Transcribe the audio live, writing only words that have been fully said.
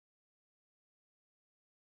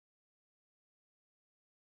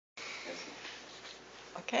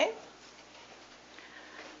Okay.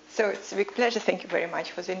 So it's a big pleasure. Thank you very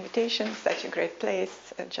much for the invitation. Such a great place.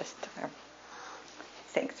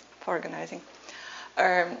 Thanks for organizing.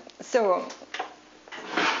 So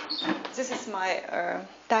this is my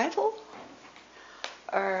title.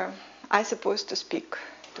 I'm supposed to speak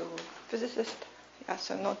to physicists. Yeah,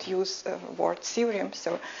 so not use word theorem.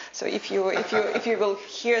 So if you will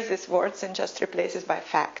hear these words, then just replace it by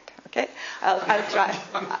fact. Okay,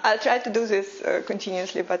 I'll try to do this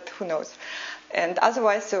continuously, but who knows? And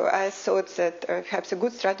otherwise, so I thought that perhaps a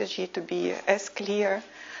good strategy to be as clear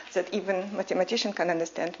that even mathematician can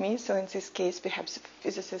understand me. So in this case, perhaps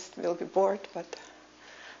physicists will be bored,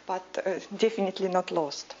 but definitely not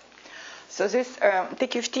lost. So this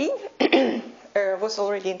TQFT was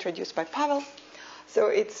already introduced by Pavel. So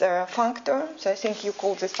it's a functor. So I think you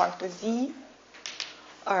call this functor Z,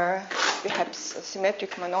 or perhaps a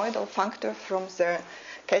symmetric monoidal functor from the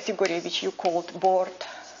category which you called board.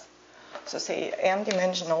 So say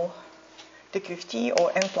n-dimensional TQFT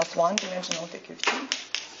or n+1 dimensional TQFT.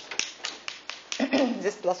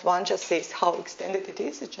 This +1 just says how extended it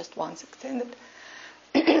is. It's just once extended.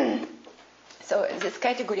 So this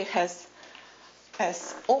category has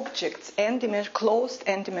as objects closed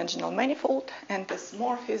n-dimensional manifold and as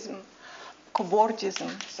morphism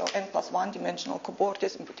cobordism, so n+1 dimensional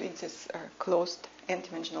cobordism between this closed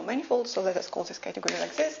n-dimensional manifold. So let us call this category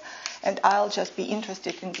like this, and I'll just be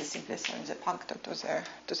interested in the simplest or in the functor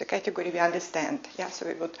to the category we understand. Yeah, so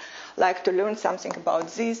we would like to learn something about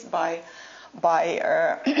this by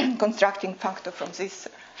constructing functor from this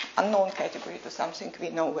unknown category to something we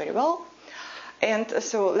know very well. And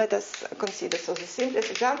so let us consider, so the simplest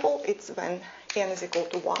example, it's when n is equal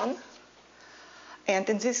to 1. And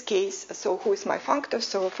in this case, so who is my functor?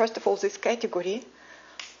 So first of all, this category,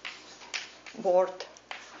 board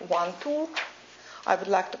 1, 2, I would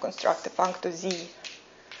like to construct a functor z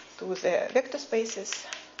to the vector spaces.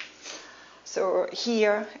 So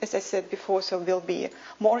here, as I said before, so will be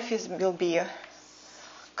morphism will be a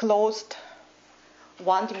closed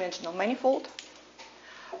one-dimensional manifold.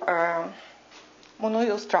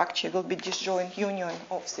 Monoidal structure will be disjoint union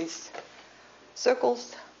of these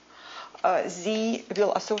circles. Z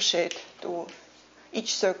will associate to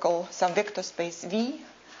each circle some vector space V.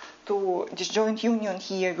 To disjoint union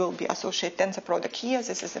here will be associate tensor product here.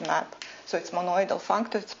 This is a map. So it's monoidal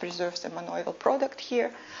functor. It preserves the monoidal product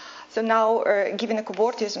here. So now, given a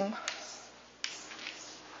cobordism,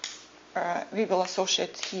 we will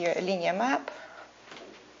associate here a linear map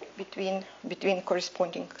between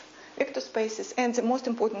corresponding vector spaces. And the most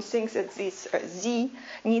important thing is that this Z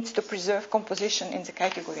needs to preserve composition in the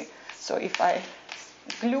category. So if I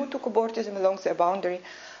glue to cobordism along the boundary,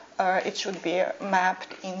 it should be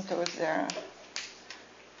mapped into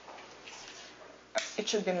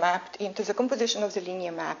the composition of the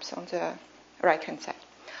linear maps on the right-hand side.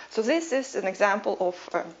 So this is an example of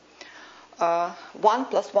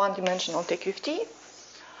 1+1 dimensional TQFT.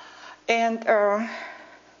 And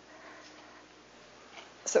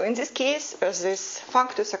so in this case, these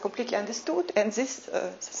functors are completely understood, and this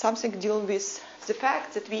something deals with the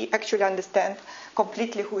fact that we actually understand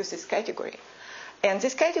completely who is this category. And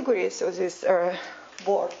this category, so this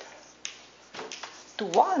board to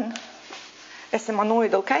 1 as a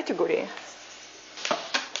monoidal category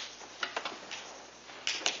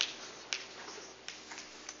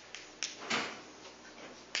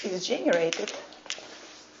is generated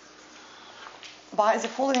by the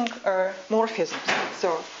following morphisms.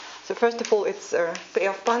 So first of all, it's a pair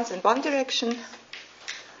of puns in one direction,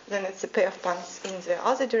 then it's a pair of puns in the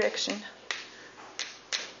other direction,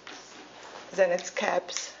 then it's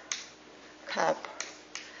cap,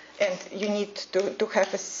 and you need to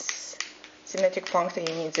have a symmetric functor,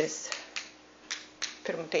 you need this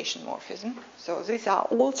permutation morphism. So these are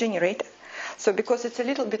all generated. So because it's a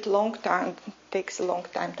little bit long time, takes a long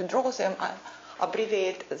time to draw them, I'll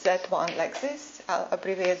abbreviate that one like this, I'll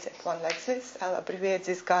abbreviate that one like this, I'll abbreviate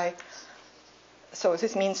this guy. So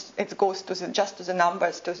this means it goes just to the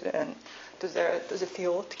numbers, to the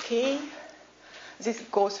field K. This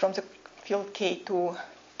goes from the field K to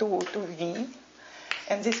V,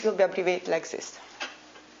 and this will be abbreviated like this.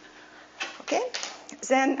 Okay?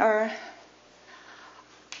 Then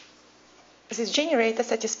this generator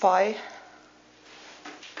satisfies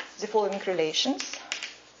the following relations.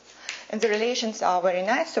 And the relations are very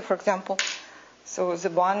nice. So for example, so the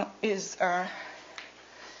one is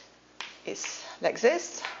like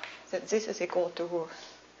this, that this is equal to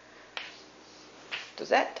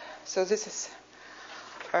that. So this is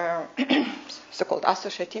so-called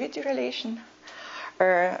associativity relation.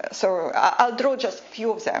 So I'll draw just a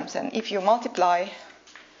few of them. And if you multiply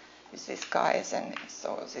with these guys, and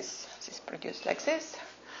so this produced like this.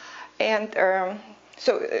 And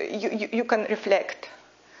so you can reflect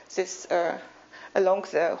this along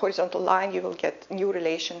the horizontal line. You will get new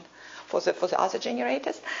relation for the other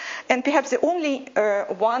generators. And perhaps the only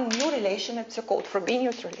one new relation, it's a called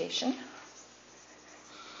Frobenius relation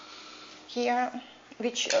here,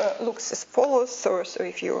 which looks as follows. So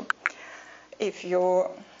if you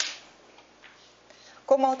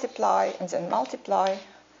co-multiply and then multiply,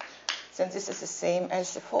 then this is the same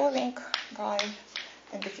as the following guy.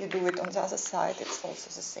 And if you do it on the other side, it's also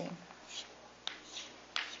the same.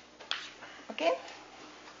 Okay?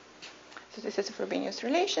 So this is a Frobenius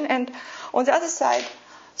relation. And on the other side,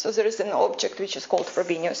 so there is an object which is called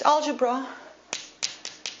Frobenius algebra.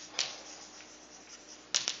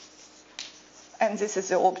 And this is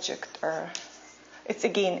the object. It's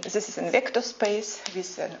again, this is in vector space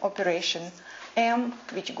with an operation M,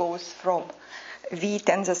 which goes from V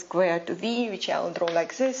tensor square to V, which I'll draw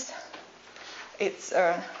like this. It's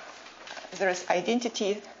there is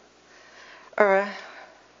identity,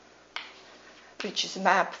 which is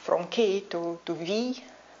mapped from K to V.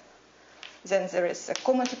 Then there is a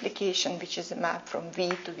co-multiplication, which is a map from V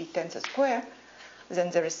to V tensor square. Then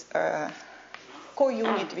there is a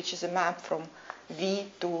co-unit, which is a map from V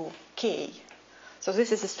to K. So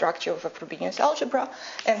this is the structure of a Frobenius algebra,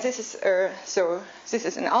 and this is this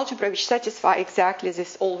is an algebra which satisfies exactly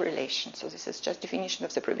this all relation. So this is just definition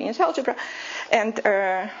of the Frobenius algebra, and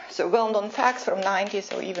so well-known facts from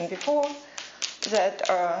 90s or even before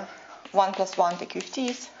that 1 plus 1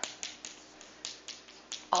 TQFTs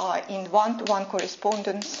are in one-to-one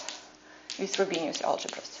correspondence with Frobenius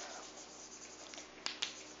algebras.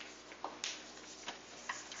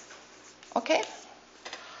 Okay,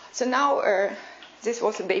 so now. This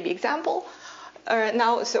was a baby example.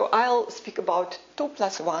 Now, so I'll speak about 2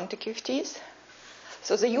 plus 1 TQFTs.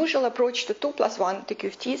 So the usual approach to 2 plus 1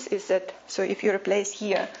 TQFTs is that, so if you replace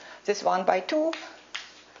here this 1 by 2,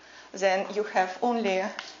 then you have only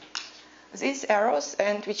these arrows,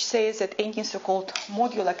 and which says that any so-called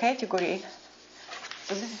modular category,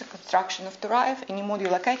 so this is a construction of derive, any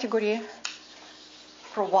modular category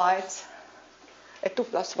provides a 2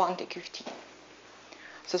 plus 1 TQFT.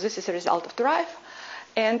 So this is a result of derive.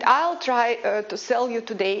 And I'll try to sell you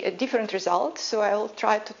today a different result. So I'll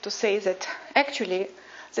try to say that actually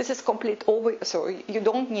this is complete over. So you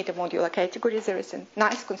don't need a modular category. There is a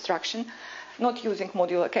nice construction, not using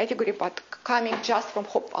modular category, but coming just from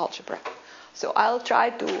Hopf algebra. So I'll try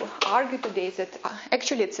to argue today that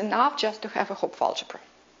actually it's enough just to have a Hopf algebra.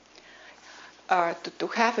 To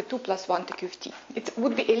have a 2 plus 1 TQFT. It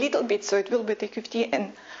would be a little bit, so it will be TQFT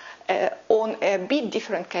and on a bit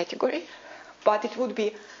different category. But it would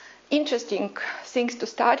be interesting things to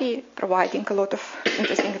study, providing a lot of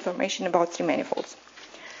interesting information about three manifolds.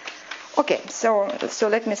 Okay, so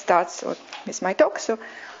let me start with my talk. So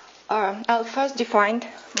I'll first define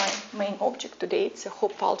my main object today. It's a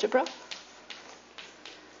Hopf algebra.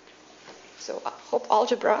 So Hopf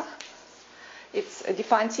algebra, it's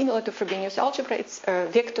defined similar to Frobenius algebra. It's a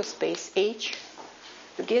vector space H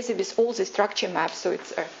together with all the structure maps. So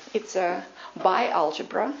it's a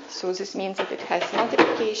bi-algebra. So this means that it has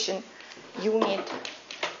multiplication, unit,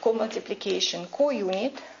 co-multiplication,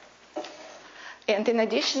 co-unit. And in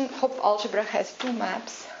addition, Hopf algebra has two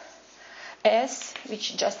maps. S,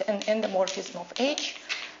 which is just an endomorphism of H,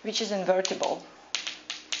 which is invertible.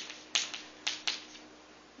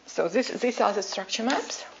 So these are the structure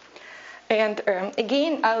maps. And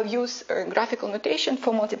again, I'll use graphical notation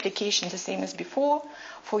for multiplication the same as before,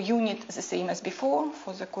 for unit the same as before,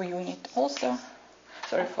 for the co-unit also.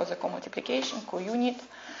 Sorry, for the co-multiplication, co-unit.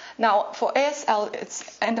 Now, for S,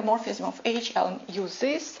 it's endomorphism of H, I'll use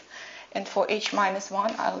this. And for H minus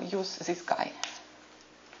 1, I'll use this guy.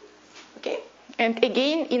 Okay? And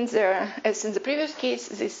again, as in the previous case,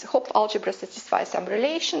 this Hopf algebra satisfies some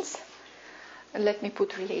relations. And let me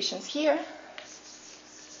put relations here.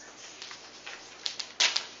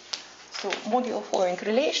 So modular following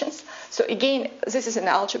relations. So again, this is an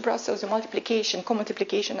algebra, so the multiplication,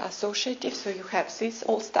 co-multiplication are associative, so you have this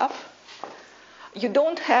all stuff. You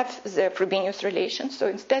don't have the Frobenius relation, so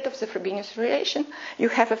instead of the Frobenius relation, you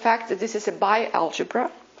have a fact that this is a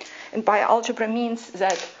bi-algebra. And bi-algebra means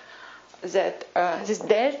that this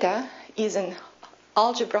delta is an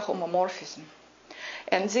algebra homomorphism.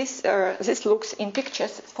 And this looks in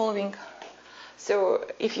pictures following. So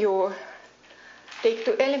if you take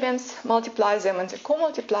two elements, multiply them, and then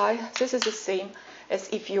co-multiply, this is the same as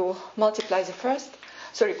if you multiply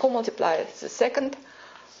co-multiply the second,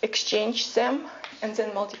 exchange them, and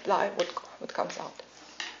then multiply what comes out.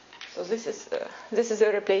 So this is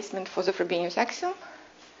a replacement for the Frobenius axiom.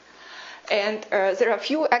 And there are a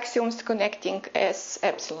few axioms connecting S,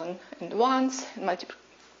 epsilon, and ones, and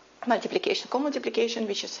multiplication, co-multiplication,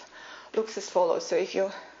 which looks as follows. So if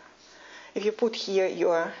you put here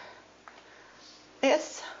your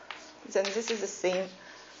S, then this is the same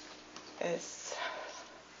as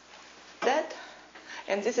that,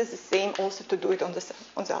 and this is the same also to do it on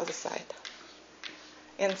the other side,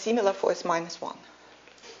 and similar for S minus 1.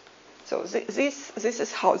 So this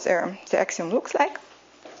is how the axiom looks like.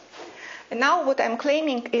 And now what I'm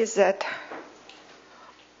claiming is that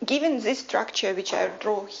given this structure which I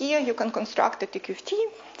draw here, you can construct a TQFT,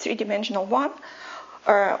 three-dimensional one,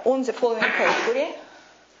 on the following category,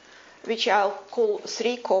 which I'll call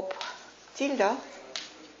 3-cop tilde.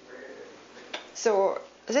 So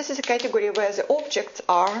this is a category where the objects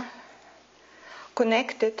are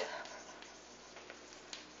connected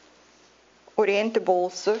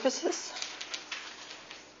orientable surfaces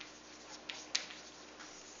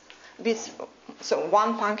with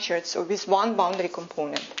one punctured, so with one boundary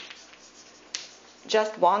component,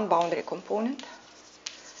 just one boundary component,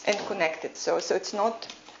 and connected. So it's not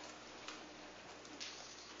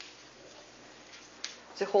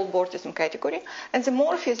the whole morphism category. And the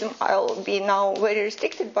morphism, I'll be now very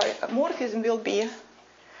restricted, but morphism will be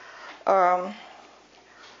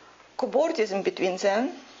cobordism between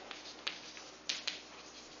them,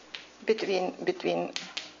 between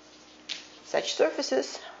such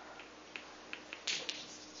surfaces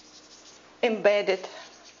embedded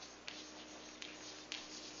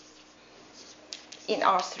in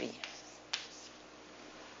R3.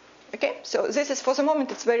 Okay, so this is, for the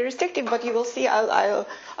moment, it's very restrictive, but you will see I'll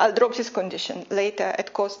drop this condition later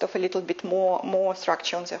at cost of a little bit more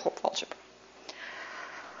structure on the Hopf algebra.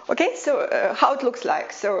 Okay, so how it looks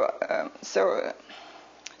like. So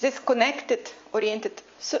this connected oriented,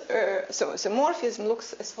 so the morphism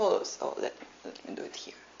looks as follows. Oh, let me do it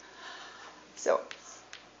here. So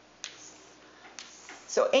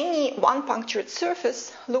any one punctured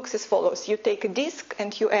surface looks as follows. You take a disk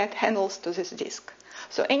and you add handles to this disk.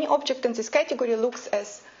 So any object in this category looks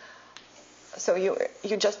as, so you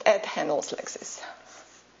just add handles like this,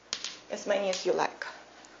 as many as you like.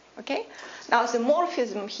 Okay? Now the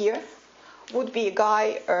morphism here would be a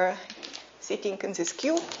guy sitting in this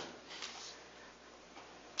cube.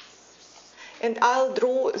 And I'll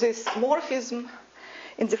draw this morphism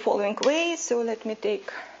in the following way. So let me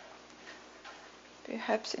take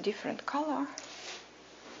perhaps a different color.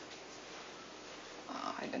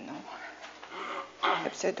 I don't know.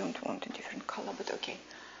 Perhaps I don't want a different color, but okay.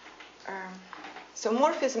 So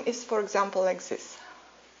morphism is, for example, like this.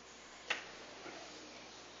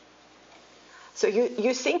 So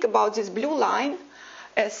you think about this blue line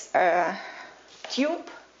as a tube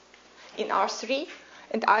in R3,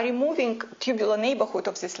 and I'm removing tubular neighborhood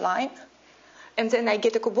of this line, and then I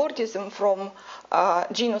get a cobordism from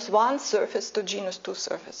genus 1 surface to genus 2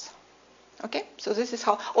 surface. Okay, so this is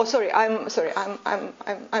how. Oh, sorry,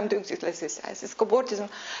 I'm doing this like this. As this cobordism.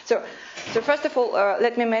 So first of all,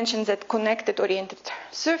 let me mention that connected oriented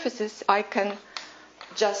surfaces I can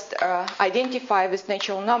just identify with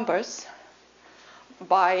natural numbers.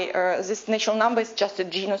 By this natural number is just a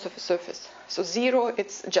genus of a surface. So 0,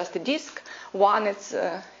 it's just a disk. 1, it's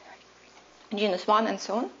genus 1, and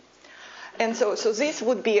so on. And so this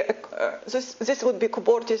would be this would be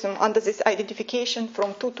cobordism under this identification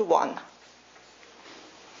from 2 to 1.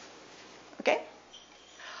 Okay.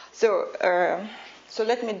 So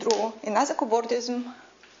let me draw another cobordism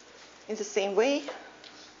in the same way.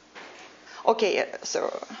 Okay.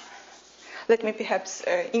 So let me perhaps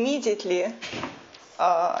immediately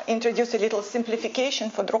introduce a little simplification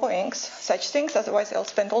for drawings, such things. Otherwise, I'll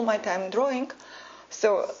spend all my time drawing.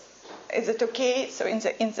 So, is it okay? So,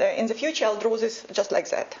 in the future, I'll draw this just like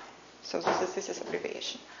that. So, this is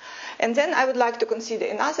abbreviation. And then I would like to consider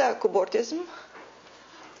another cobordism,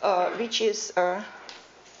 which is so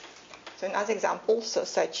another example. So,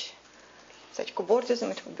 such cobordism.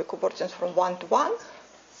 It would be cobordism from 1 to 1.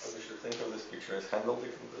 So we should think of this picture as handle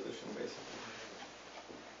decomposition, basically.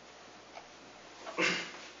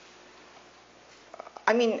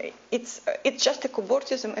 I mean, it's just a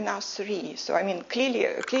cobordism in R3. So I mean,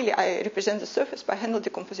 clearly, I represent the surface by handle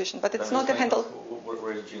decomposition, but it's not a handle.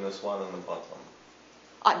 Where is genus 1 on the bottom?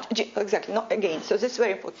 Exactly. No, again. So this is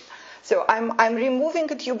very important. So I'm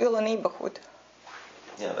removing a tubular neighborhood.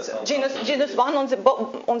 Yeah, that's so genus 1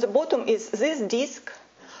 on the bottom is this disk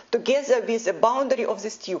together with the boundary of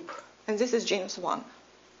this tube, and this is genus 1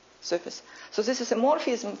 surface. So this is a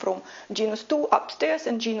morphism from genus 2 upstairs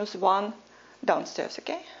and genus 1 downstairs.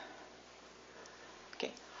 Okay.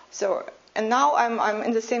 So and now I'm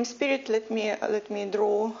in the same spirit. Let me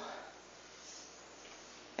draw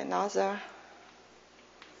another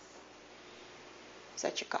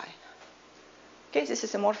such a guy. Okay, this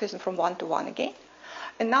is a morphism from 1 to 1 again.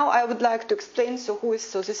 And now I would like to explain, so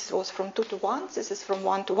this was from 2 to 1, this is from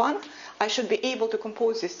 1 to 1. I should be able to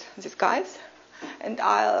compose these guys, and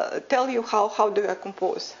I'll tell you how do I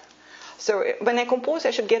compose. So when I compose,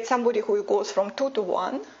 I should get somebody who goes from 2 to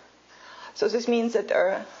 1. So this means that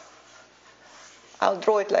I'll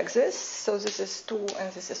draw it like this. So this is 2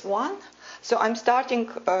 and this is 1. So I'm starting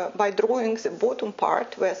by drawing the bottom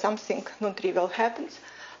part where something non-trivial happens.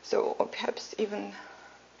 So or perhaps even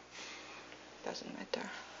doesn't matter.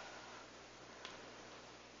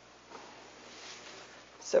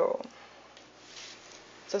 So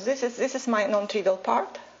this is my non-trivial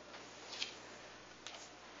part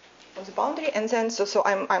of the boundary, and then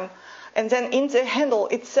and then in the handle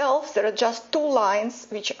itself there are just 2 lines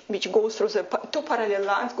which go through the 2 parallel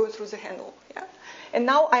lines go through the handle. Yeah? And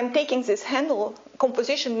now I'm taking this handle.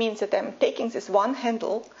 Composition means that I'm taking this one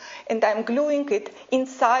handle and I'm gluing it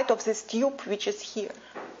inside of this tube which is here.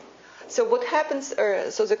 So what happens?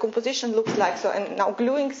 So the composition looks like so. I'm now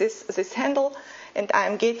gluing this handle, and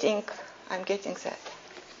I'm getting that.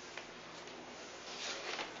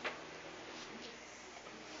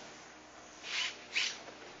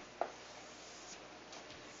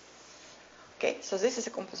 Okay, so this is a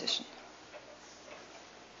composition.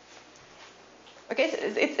 Okay, so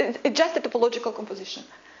it's just a topological composition.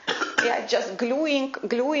 Yeah, just gluing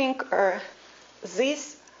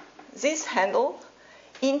this handle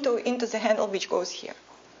into the handle which goes here.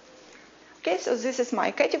 Okay, so this is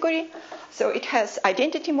my category. So it has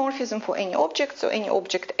identity morphism for any object. So any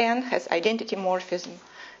object n has identity morphism,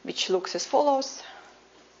 which looks as follows.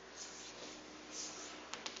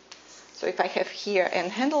 So if I have here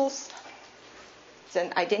n handles,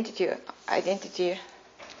 then identity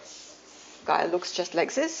guy looks just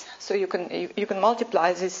like this. So you can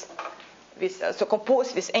multiply this with so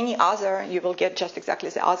compose with any other, you will get just exactly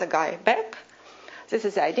the other guy back. This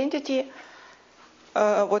is the identity.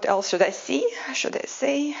 What else should I say?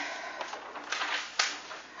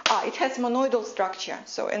 It has monoidal structure.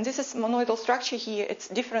 So, and this is monoidal structure here. It's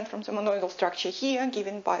different from the monoidal structure here,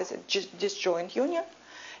 given by the disjoint union.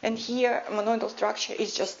 And here, monoidal structure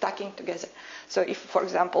is just stacking together. So, if, for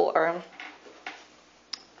example,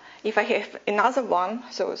 if I have another one,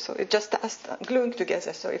 so it just starts gluing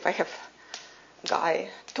together. So, if I have guy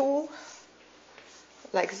 2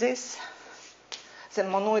 like this, the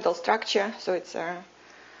monoidal structure, so it's a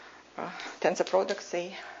tensor product,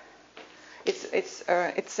 say,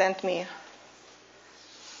 it sent me,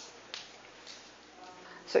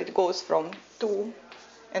 so it goes from 2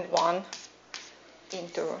 and 1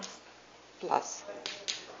 into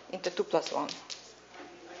 2 plus 1.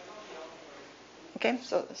 Okay,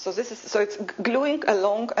 so this is so it's gluing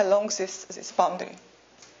along this boundary.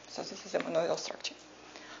 So this is a monoidal structure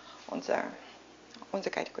on the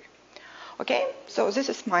category. Okay, so this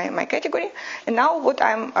is my category, and now what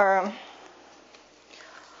I'm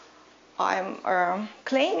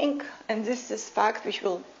claiming, and this is fact which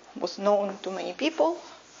was known to many people,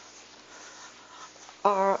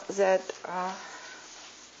 that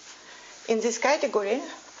in this category,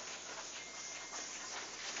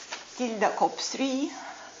 tilde COP 3,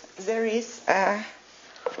 there is a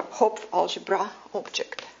Hopf algebra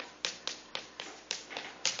object.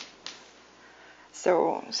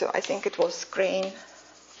 So I think it was Crane,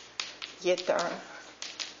 Yetter.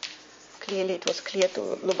 Clearly, it was clear to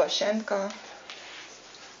Lubashenko.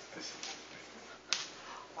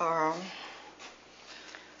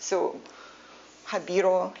 So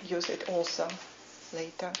Habiro used it also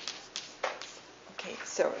later. Okay,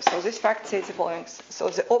 so this fact says the following. So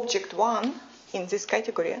the object 1 in this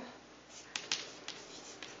category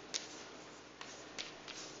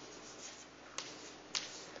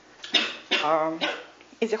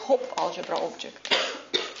is a Hopf algebra object.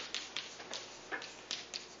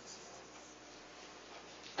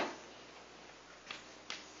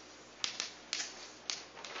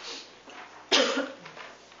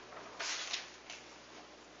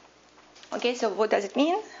 Okay, so what does it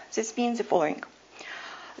mean? This means the following.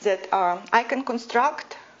 That I can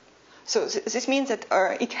construct, so this means that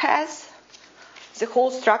it has the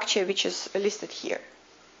whole structure which is listed here.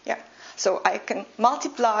 Yeah. So I can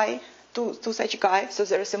multiply two such guys. So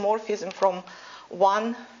there is a morphism from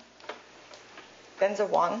 1 tensor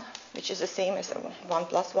 1, which is the same as 1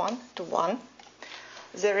 plus 1 to 1.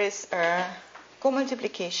 There is a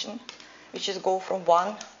co-multiplication, which is go from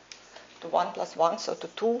 1 to 1 plus 1, so to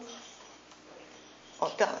 2.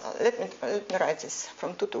 Let me write this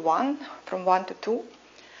from 2 to 1, from 1 to 2.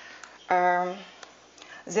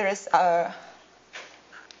 There is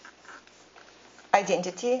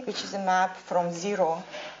identity, which is a map from 0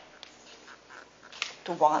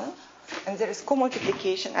 to 1. And there is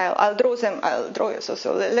co-multiplication. I'll draw them.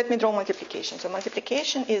 So let me draw multiplication. So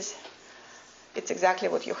multiplication is, it's exactly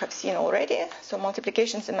what you have seen already. So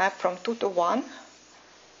multiplication is a map from 2 to 1.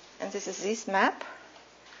 And this is this map.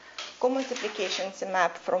 Co-multiplication is a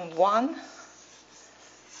map from 1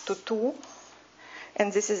 to 2.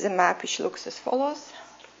 And this is a map which looks as follows.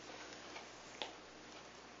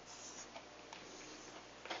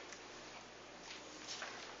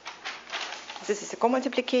 This is a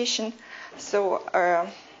co-multiplication. So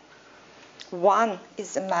 1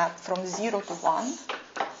 is a map from 0 to 1.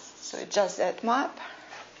 So it's just that map.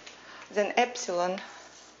 Then epsilon,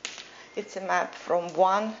 it's a map from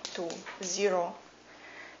 1 to 0,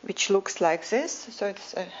 which looks like this. So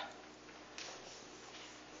it's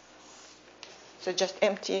so just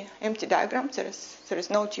empty diagram. There is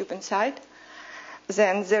no tube inside.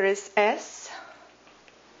 Then there is S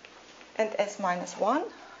and S minus 1,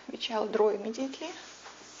 which I'll draw immediately.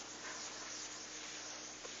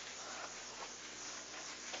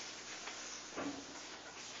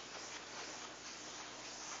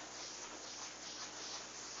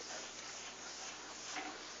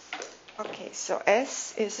 Okay, so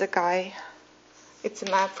S is a guy, it's a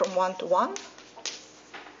map from 1 to 1,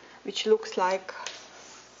 which looks like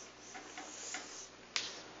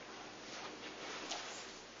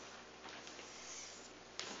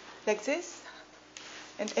this.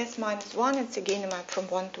 And S minus 1, it's again a map from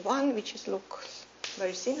 1 to 1, which looks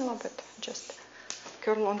very similar, but just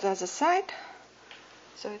curl on the other side.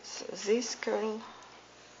 So it's this curl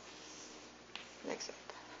like that.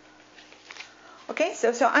 Okay,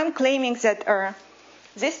 so I'm claiming that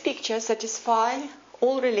this picture satisfy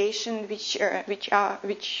all relations which are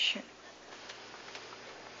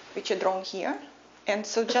drawn here. And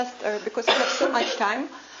so just because we have so much time,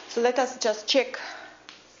 so let us just check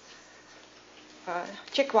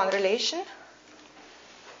one relation.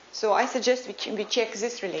 So I suggest we check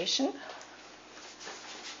this relation.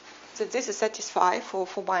 So this is satisfied for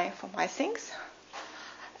my things.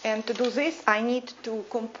 And to do this, I need to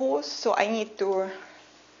compose. So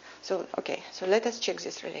let us check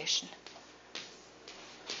this relation.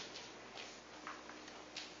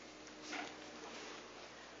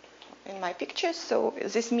 In my picture, so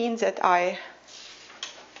this means that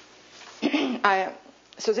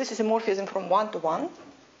so this is a morphism from 1 to 1.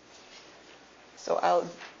 So I'll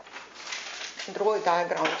draw a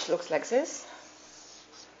diagram which looks like this.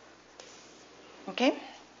 Okay?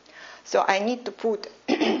 So I need to put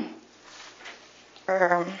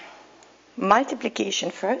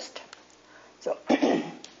multiplication first. So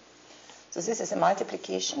this is a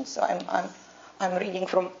multiplication. So I'm reading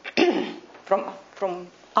from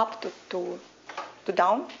up to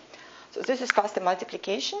down. So this is first a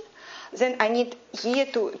multiplication. Then I need here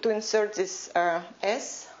to insert this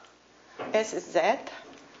S. S is Z.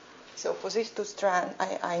 So for these two strands,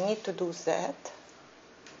 I need to do Z.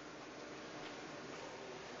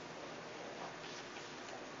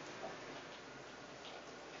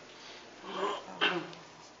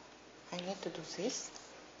 I need to do this.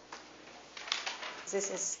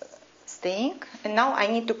 This is staying. And now I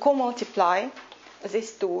need to co-multiply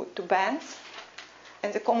these two bands.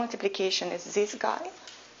 And the co-multiplication is this guy.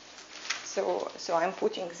 So I'm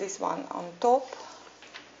putting this one on top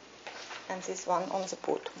and this one on the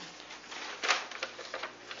bottom.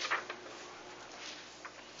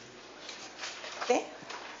 Okay?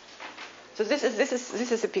 So this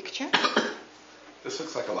is a picture. This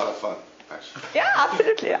looks like a lot of fun, actually. Yeah,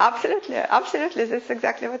 absolutely. That's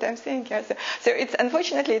exactly what I'm saying. Yeah. So it's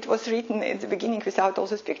unfortunately it was written at the beginning without all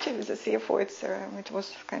those pictures. With the CFO, it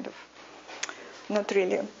was kind of not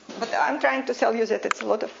really. But I'm trying to tell you that it's a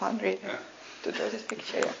lot of fun, really, to draw this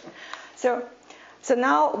picture. Yeah. So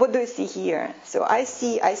now what do you see here? So I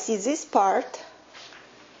see this part,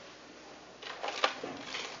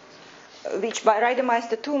 which by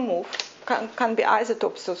Reidemeister 2 move can be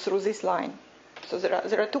isotopes, so through this line. So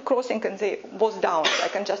there are two crossing and they both down. So I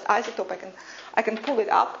can just isotope. I can pull it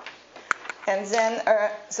up, and then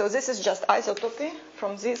so this is just isotopy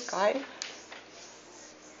from this guy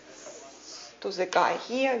to the guy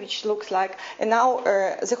here, which looks like. And now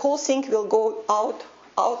the whole thing will go out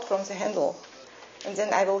from the handle, and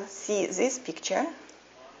then I will see this picture,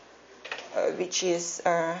 which is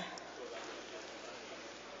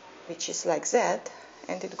like that,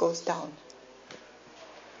 and it goes down.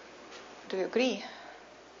 Do you agree?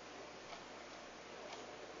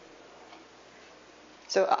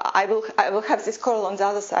 So I will have this curl on the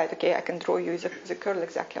other side. Okay, I can draw you the curl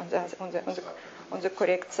exactly on the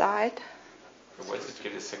correct side. Why does it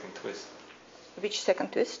get a second twist? Which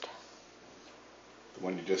second twist? The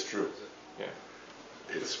one you just drew. Yeah.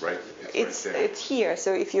 It's right. It's right there. it's here.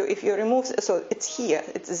 So if you remove, so it's here.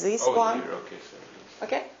 It's this Oh, one. here, okay. So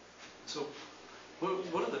Okay. So,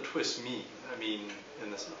 what do the twists mean? I mean,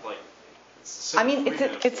 in this, like, it's I mean,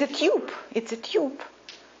 it's a tube. It's a tube.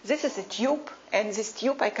 This is a tube, and this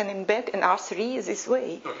tube I can embed in R3 this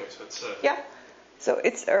way. Okay, so it's Yeah. So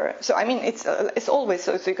it's so I mean it's always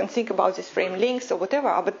so you can think about this frame length or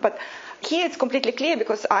whatever, but here it's completely clear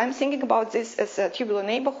because I'm thinking about this as a tubular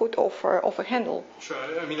neighborhood of a handle. Sure.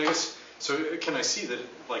 I mean, I guess. So, can I see that?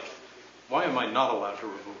 Like, why am I not allowed to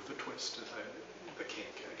remove the twist? The kink,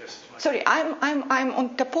 I guess. Is my Sorry, I'm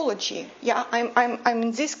on topology. Yeah, I'm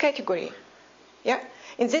in this category. Yeah,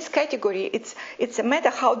 in this category, it's a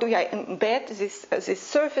matter how do I embed this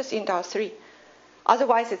surface into R3.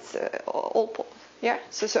 Otherwise, it's all. Yeah.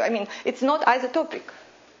 So I mean, it's not isotopic,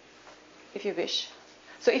 if you wish.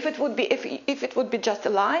 So if it would be if it would be just a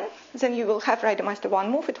line, then you will have Reidemeister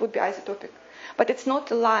 1 move. It would be isotopic, but it's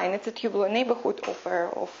not a line. It's a tubular neighborhood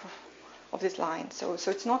of this line. So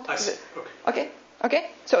it's not. I see. Okay.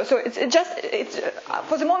 Okay. So it's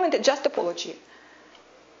for the moment it's just topology.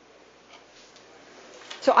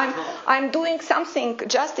 So I'm doing something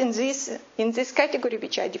just in this category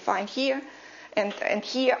which I define here, and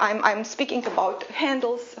here I'm speaking about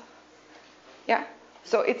handles. Yeah.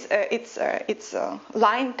 So it's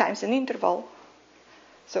line times an interval.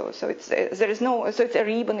 So it's there is no so it's a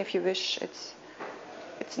ribbon if you wish.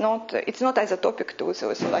 It's not isotopic too.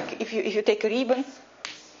 So like if you take a ribbon,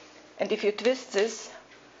 and if you twist this,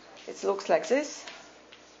 it looks like this.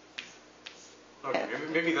 Okay.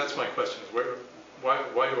 Maybe that's my question. Is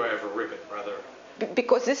why do I have a ribbon rather?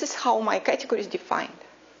 Because this is how my category is defined.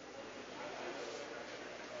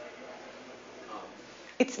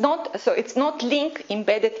 It's not link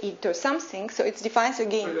embedded into something, so it's defined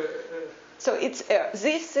again. So it's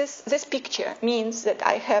this picture means that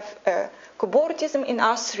I have a cobordism in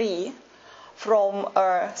R3 from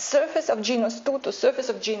surface of genus 2 to surface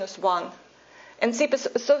of genus 1. And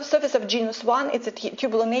surface of genus 1 is a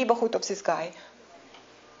tubular neighborhood of this guy.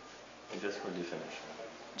 just for definition.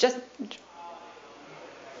 Just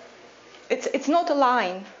it's not a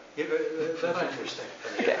line. Yeah, that I understand.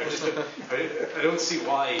 I don't see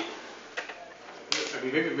why. I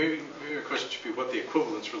mean, maybe the question should be what the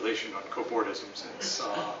equivalence relation on cobordisms is.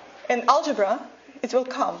 In algebra, it will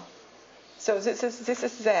come. So this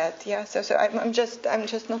is that. Yeah. So I'm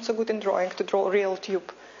just not so good in drawing to draw a real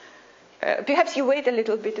tube. Perhaps you wait a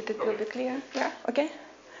little bit, it will be clear. Yeah. Okay.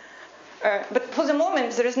 But for the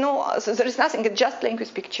moment, there is nothing. It's just playing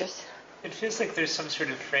with pictures. It feels like there's some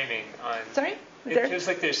sort of framing on. Sorry? It feels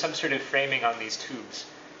like there's some sort of framing on these tubes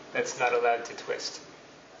that's not allowed to twist.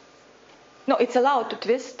 No, it's allowed to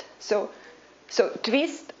twist. So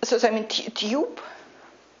twist. So I mean tube.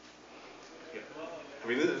 Yeah. I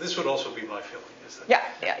mean, this would also be my feeling. Is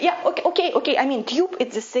that Yeah. Okay. I mean, tube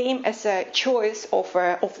is the same as a choice of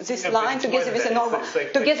this line together with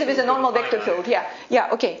a normal vector field.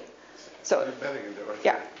 Yeah. Okay. So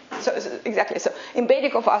yeah. So exactly. So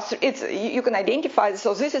embedding of us, you can identify.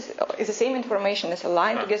 So this is the same information as a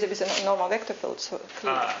line together with a normal vector field. So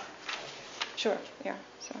clear. Sure. Yeah.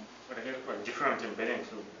 So. But I have different embedding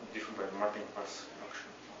to different mapping class function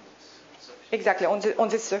on this surface. Exactly on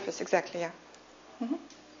this surface. Exactly. Yeah. Mm-hmm.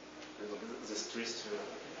 This twist.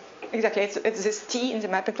 Exactly. It's this T in the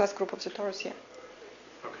mapping class group of the torus here.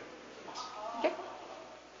 Okay.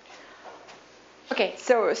 Okay.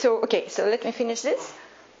 So let me finish this.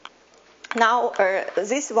 Now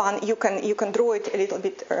this one you can draw it a little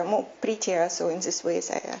bit more prettier. So in this way as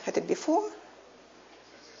I had it before.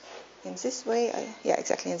 In this way,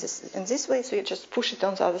 exactly in this way. So you just push it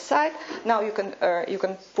on the other side. Now you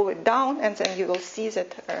can pull it down, and then you will see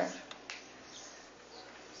that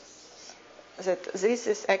this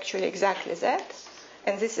is actually exactly that,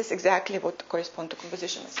 and this is exactly what corresponds to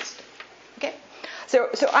compositional system. Okay. So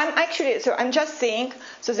I'm just saying.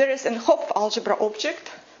 So there is a Hopf algebra object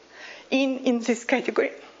in this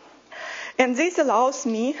category, and this allows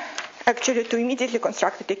me actually to immediately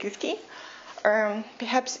construct a TQFT.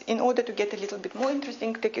 Perhaps in order to get a little bit more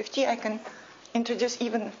interesting TQFT, I can introduce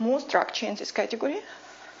even more structure in this category.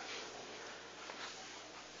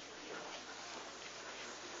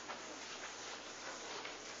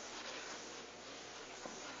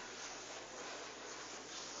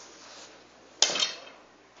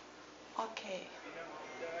 Okay.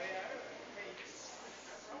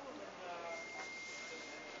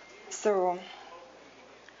 So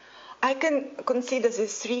I can consider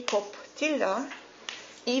this 3-cop tilde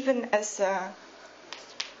even as a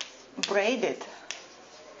braided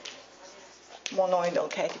monoidal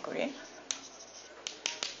category.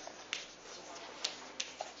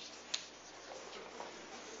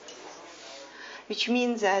 which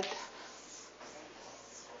means that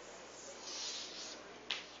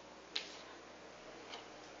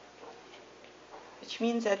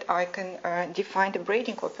I can define the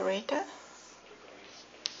braiding operator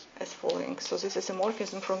as following. So this is a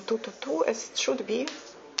morphism from 2 to 2 as it should be,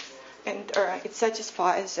 and it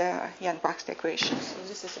satisfies Yang-Baxter equation. So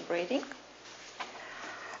this is a braiding.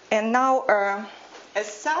 And now,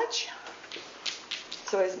 as such,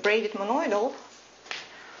 so as braided monoidal,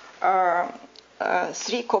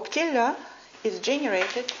 3 coptilla is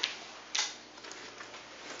generated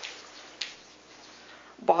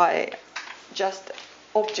by just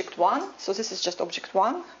object 1. So this is just object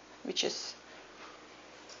 1, which is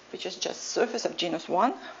just surface of genus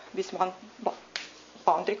 1 with one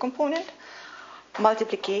boundary component.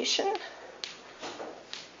 Multiplication,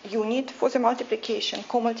 unit for the multiplication,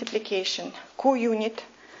 co-multiplication, co-unit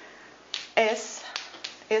S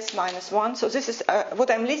minus 1. So this is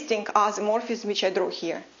what I'm listing are the morphisms which I draw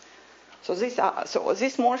here. So this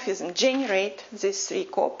morphism generate this 3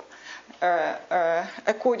 cop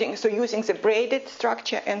using the braided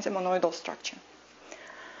structure and the monoidal structure.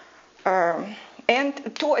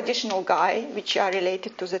 And 2 additional guy which are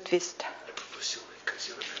related to the twist.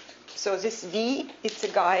 So this V, it's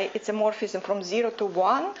a morphism from 0 to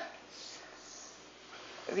 1,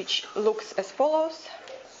 which looks as follows.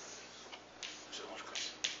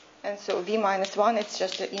 And so V minus 1, it's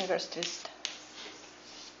just the inverse twist.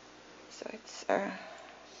 So it's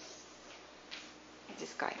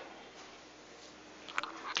this guy.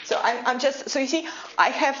 So I'm just, so you see,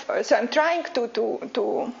 I'm trying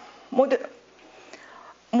to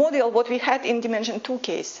model what we had in dimension 2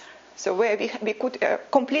 case. So where we could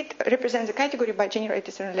represent the category by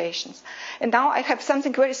generated relations. And now I have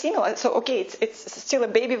something very similar. So okay, it's still a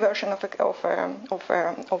baby version of a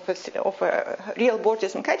real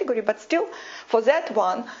Borgesman category, but still for that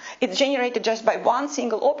one, it's generated just by one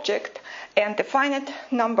single object and a finite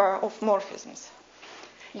number of morphisms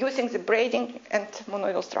using the braiding and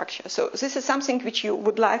monoidal structure. So this is something which you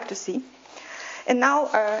would like to see. And now,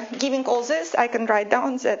 giving all this, I can write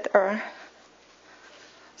down that I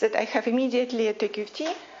have immediately a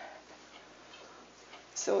TQFT.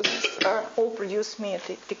 So this all produce me a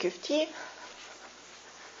TQFT.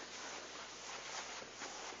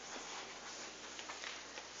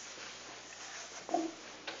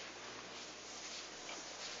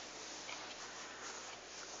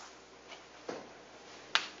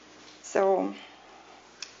 So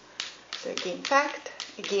again, fact,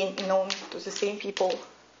 again known to the same people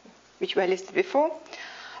which were listed before,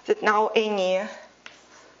 that now any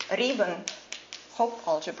Riemann Hopf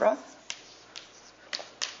algebra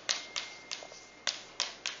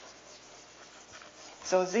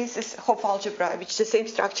so this is Hopf algebra, which is the same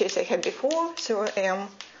structure as I had before. So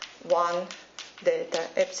M1 delta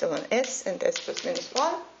epsilon S and S plus minus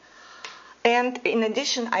 1. And in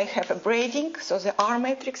addition, I have a braiding, so the R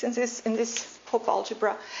matrix in this Hopf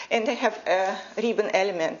algebra, and I have a Riemann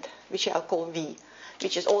element, which I'll call V,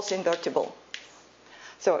 which is also invertible.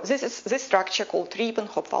 So this is this structure called Riemann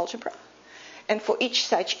Hopf algebra, and for each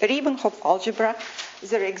such Riemann Hopf algebra,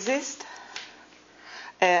 there exists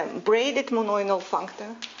a braided monoidal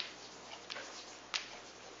functor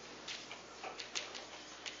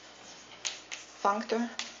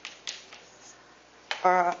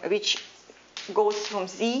which goes from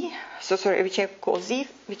Z, which I call Z,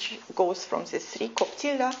 which goes from the 3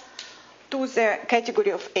 coptilla to the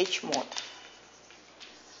category of H mod.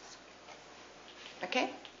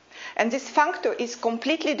 Okay? And this functor is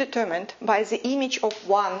completely determined by the image of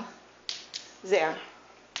 1 there.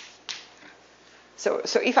 So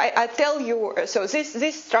if I tell you, so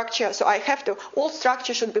this structure, so I have to, all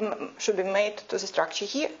structure should be made to the structure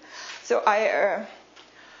here. So I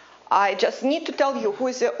just need to tell you who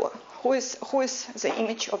is the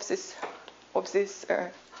image of this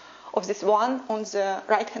one on the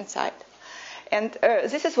right hand side. And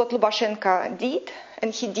this is what Lubashenko did,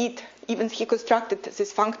 and he constructed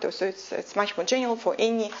this functor, so it's much more general for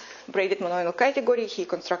any braided monoidal category. He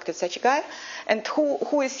constructed such a guy. And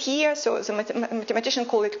who is here? So the mathematician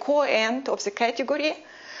call it coend of the category.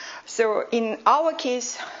 So in our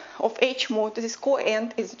case of H mod, this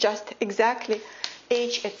coend is just exactly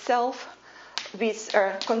H itself, with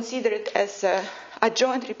considered as an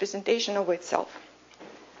adjoint representation of itself.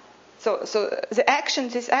 So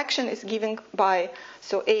this action is given by,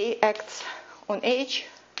 so A acts on H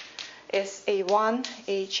as A1,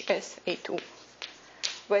 H as A2.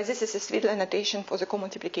 Where this is a Svidler notation for the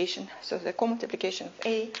co-multiplication. So the co-multiplication of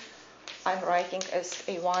A, I'm writing as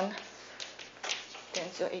A1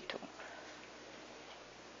 tensor A2.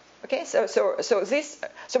 Okay, so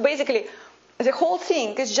basically, the whole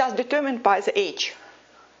thing is just determined by the H.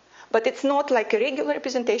 But it's not like a regular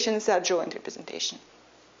representation, it's a adjoint representation.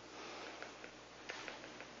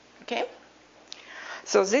 Okay?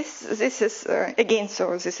 So this is, again,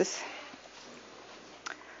 so this is,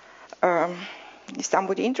 is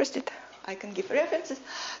somebody interested? I can give references.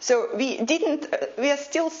 So we are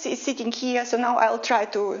still sitting here, so now I'll try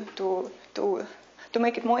to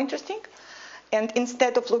make it more interesting. And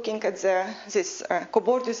instead of looking at this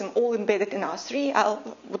cobordism all embedded in R3, I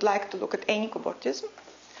would like to look at any cobordism.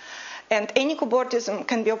 And any cobordism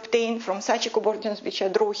can be obtained from such a cobordism which I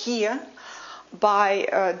draw here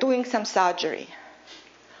by doing some surgery.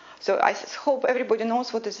 So I hope everybody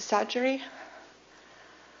knows what is a surgery.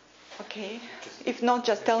 Okay. If not,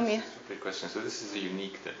 just tell me. Stupid question. So this is a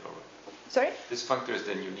unique then, or Sorry? this functor is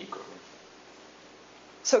then unique, or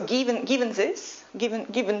So given this, given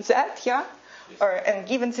that, yeah, yes. and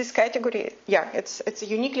given this category, yeah, it's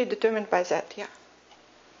uniquely determined by that, yeah.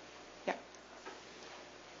 Yeah.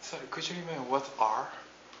 Sorry, could you remember what R?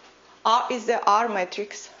 R is the R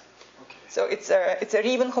matrix. Okay. So it's a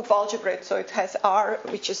Riemann-Hopf algebra. So it has R,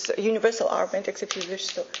 which is a universal R matrix if you wish.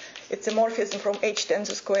 So it's a morphism from H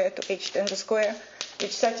tensor square to H tensor square,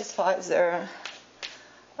 which satisfies the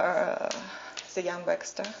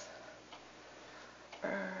Young-Baxter.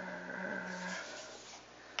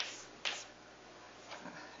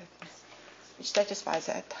 Which satisfies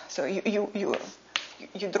that. So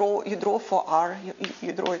you draw for R.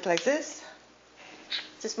 You draw it like this.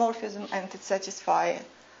 This morphism, and it satisfies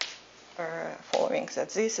following that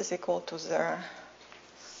this is equal to the.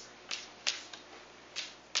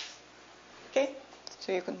 Okay,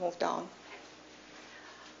 so you can move down.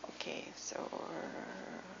 Okay, so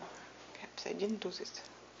perhaps I didn't do this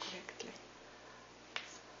correctly.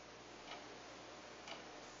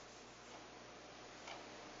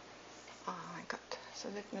 Oh my God! So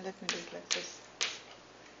let me do it like this.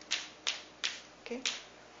 Okay.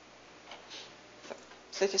 So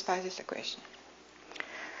satisfies this equation.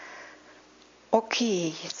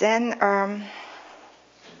 Okay, then.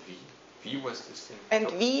 V was this thing. And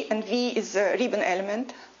V is a Riemann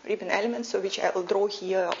element, so which I will draw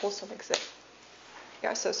here also like that.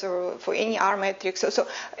 Yeah, so for any R matrix, so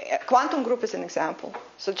quantum group is an example.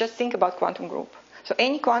 So just think about quantum group. So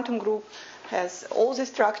any quantum group has all this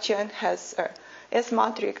structure and has S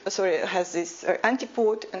matrix, has this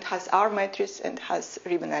antipode and has R matrix and has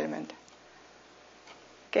Riemann element.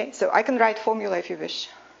 Okay, so I can write formula if you wish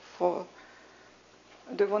for.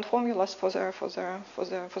 Do you want formulas for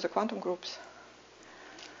the quantum groups?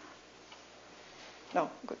 No,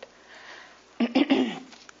 good.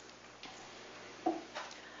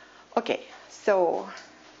 Okay, so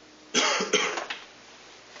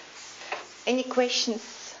any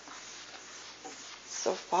questions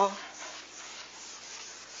so far?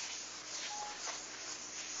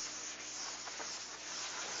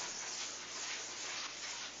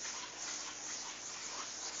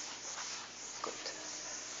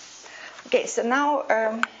 Okay, so now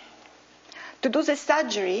to do the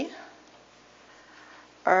surgery,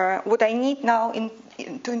 what I need now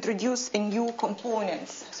to introduce a new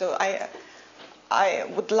components. So I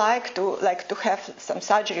would like to have some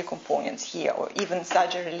surgery components here, or even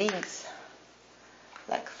surgery links,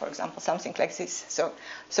 like for example something like this. So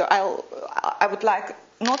I would like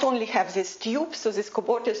not only have this tube, so this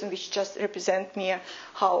cobordism which just represent me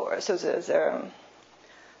how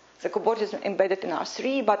the cobordism embedded in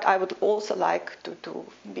R3, but I would also like to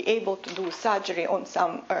be able to do surgery on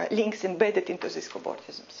some links embedded into these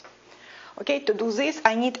cobordisms. Okay, to do this,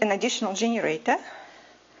 I need an additional generator.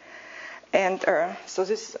 And so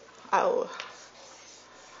the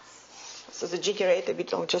generator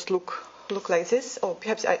will just look like this, or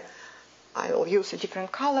perhaps I will use a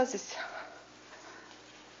different colors.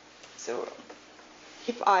 So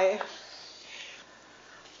if I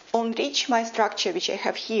enrich my structure, which I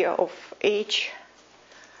have here of H,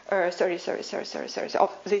 of 3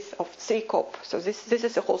 cop. So this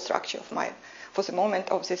is the whole structure of my, for the moment,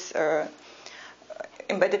 of this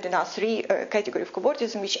embedded in R3 category of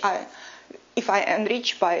cobordism, which if I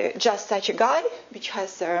enrich by just such a guy, which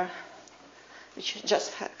has which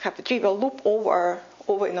just have a trivial loop over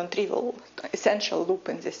a non-trivial essential loop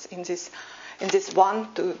in this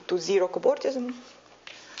 1 to 0 cobordism.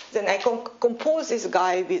 Then I can compose this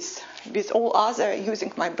guy with all other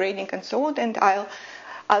using my braining and so on, and I'll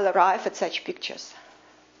arrive at such pictures.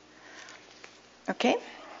 Okay.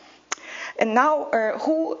 And now,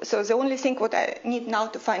 so the only thing what I need now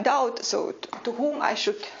to find out, so to whom I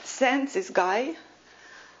should send this guy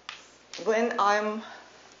when I'm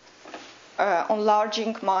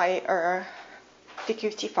enlarging my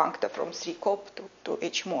TQFT functor from 3 cop to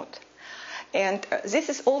H mod. And this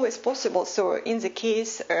is always possible. So in the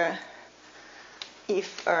case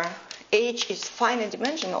if H is finite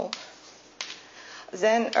dimensional,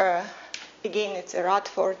 then again it's a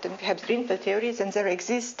Radford and perhaps Greenfeld theories, and there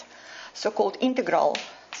exists so-called integral.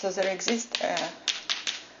 So there exists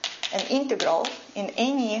an integral in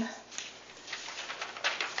any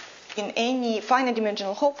finite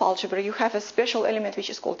dimensional Hopf algebra. You have a special element which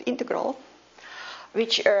is called integral,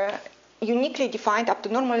 which uniquely defined up to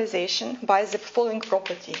normalization by the following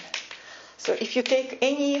property. So if you take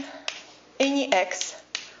any x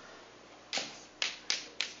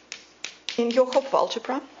in your Hopf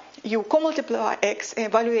algebra, you co-multiply x and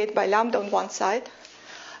evaluate by lambda on one side,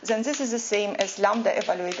 then this is the same as lambda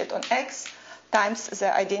evaluated on x times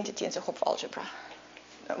the identity in the Hopf algebra,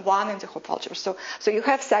 1 in the Hopf algebra. So you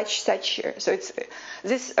have such here. So it's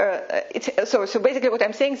this. So basically, what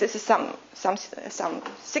I'm saying, this is some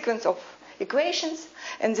sequence of equations,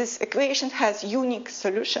 and this equation has unique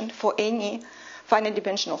solution for any finite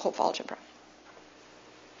dimensional Hopf algebra.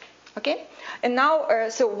 Okay, and now,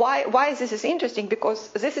 so why this is interesting? Because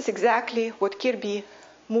this is exactly what Kirby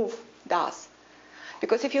move does.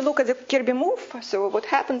 Because if you look at the Kirby move, so what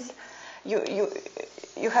happens,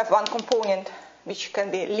 you have one component which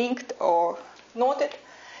can be linked or noted.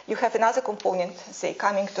 You have another component, say,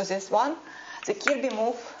 coming to this one. The Kirby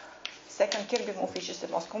move, second Kirby move, which is the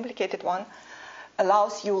most complicated one,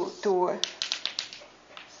 allows you to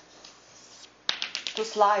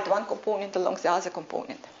slide one component along the other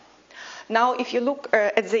component. Now, if you look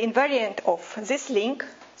at the invariant of this link,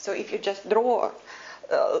 so if you just draw,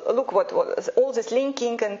 look what all this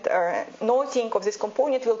linking and noting of this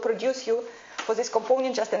component will produce you for this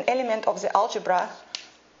component just an element of the algebra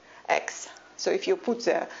X. So if you put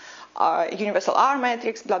the universal R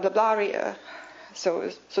matrix, blah, blah, blah, so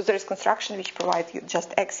there is construction which provides you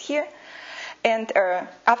just X here. And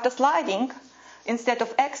after sliding, instead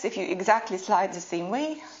of X, if you exactly slide the same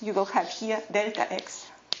way, you will have here delta X.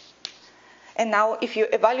 And now if you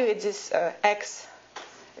evaluate this X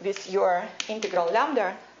with your integral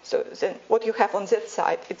lambda, so then what you have on that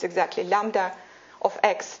side, it's exactly lambda of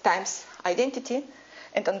X times identity.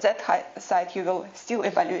 And on that side, you will still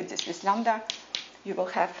evaluate this with lambda. You will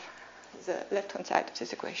have the left-hand side of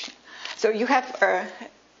this equation. So you have an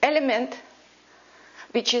element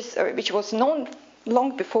which was known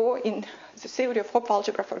long before in the theory of Hopf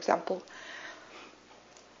algebra, for example.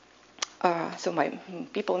 So my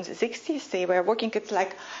people in the 60s, they were working. It's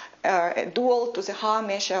like a dual to the Haar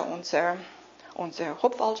measure on the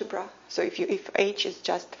Hopf algebra. So if H is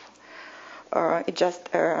just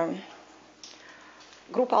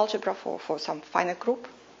group algebra for some finite group.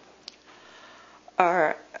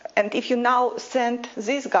 And if you now send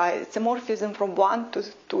this guy, it's a morphism from 1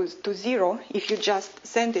 to 0, if you just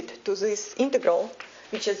send it to this integral,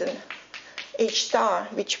 which is an H star,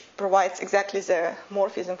 which provides exactly the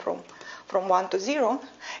morphism from 1 to 0,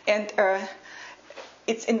 and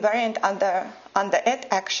it's invariant under add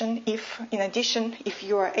action if, in addition, if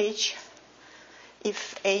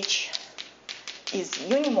H is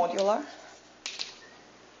unimodular,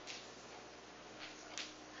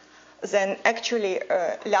 then actually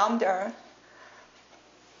lambda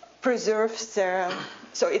preserves the,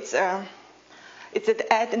 so it's an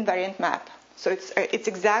add invariant map. So it's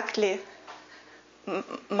exactly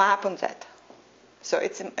map on that. So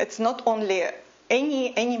it's not only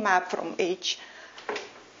any map from H.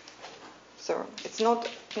 So it's not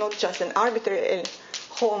just an arbitrary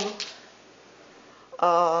home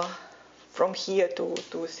from here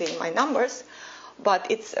to say my numbers, but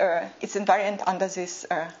it's invariant under this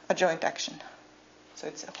adjoint action. So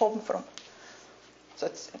it's a home from. So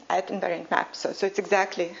it's an add invariant map. So it's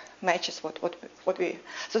exactly matches what we.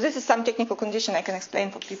 So this is some technical condition I can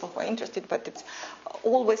explain for people who are interested, but it's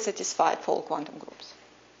always satisfied for all quantum groups.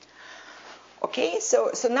 Okay,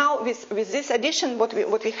 so now with this addition, what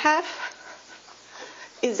we have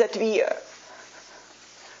is that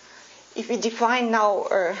if we define now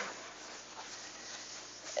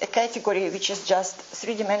a category which is just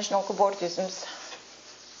three-dimensional cobordisms,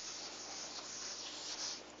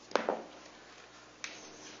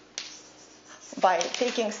 by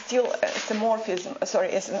taking still as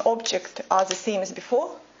an object are the same as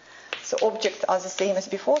before. So objects are the same as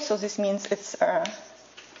before. So this means it's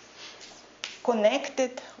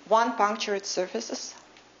connected one punctured surfaces.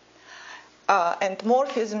 And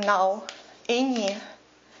morphism now, any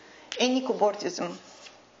cobordism,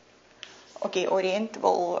 okay,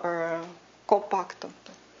 orientable or compact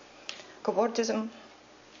cobordism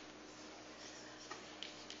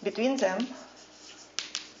between them,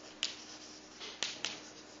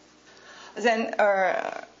 then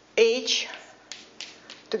H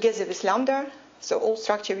together with lambda. So all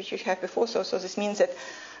structure which we have before. So this means that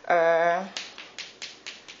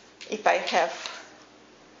if I have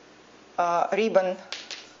ribbon,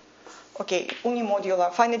 okay,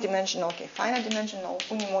 unimodular, finite dimensional,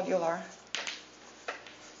 unimodular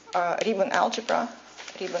ribbon algebra,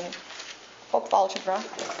 ribbon Hopf algebra,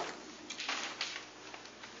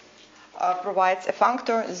 provides a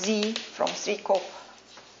functor z from 3 cop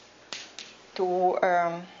to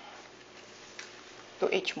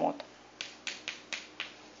H mod.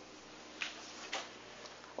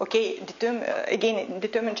 Okay, again,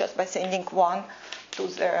 determined just by sending 1 to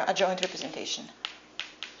the adjoint representation.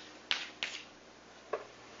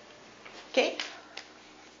 Okay?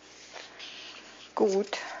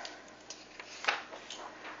 Good.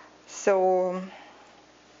 So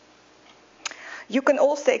you can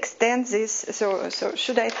also extend this. So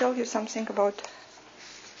should I tell you something about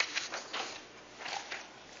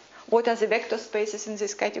what are the vector spaces in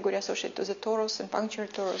this category associated to the torus and punctual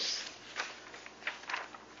torus?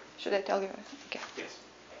 Should I tell you? Okay. Yes.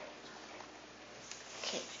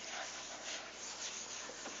 Okay.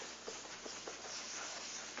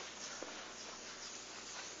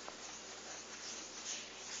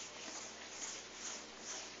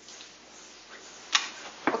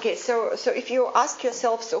 Okay, so if you ask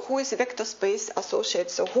yourself, so who is the vector space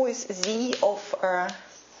associated? So who is Z of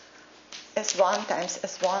S1 times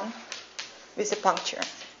S1 with a puncture?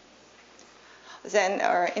 Then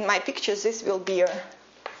in my pictures, this will be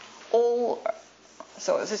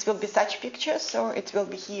so this will be such pictures. So it will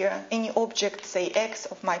be here any object, say X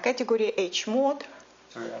of my category H mod.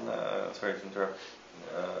 Sorry, sorry to interrupt.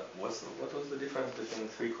 What was the difference between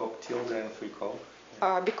 3 cop tilde and 3 cop?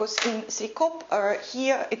 Because in 3 cop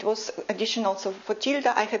here it was additional. So for tilde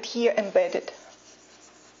I had here embedded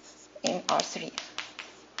in R3,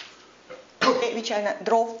 okay, which I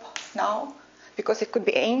drove now because it could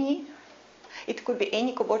be any. It could be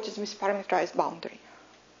any coordinates with parameterized boundary.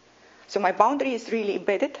 So my boundary is really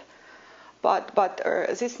embedded, but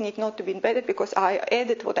this need not to be embedded because I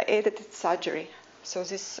added what I added in surgery. So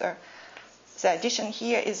this the addition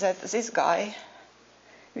here is that this guy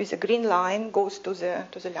with a green line goes to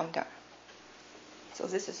the lambda. So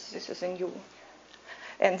this is a new,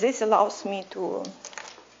 and this allows me to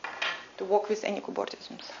work with any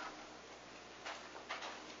cobordisms.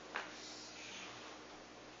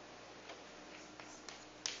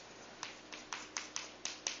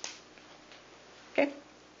 Okay,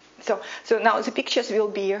 so now the pictures will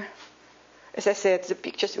be, as I said, the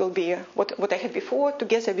pictures will be what I had before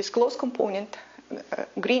together with closed component,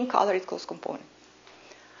 green colored closed component,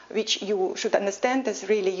 which you should understand as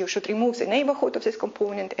really you should remove the neighborhood of this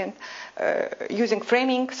component and using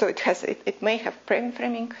framing. So it may have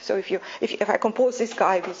framing. So if I compose this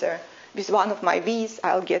guy with one of my V's,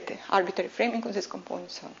 I'll get arbitrary framing on this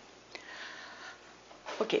component. So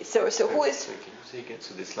okay, so who is? Can you say again?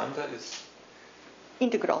 So this lambda is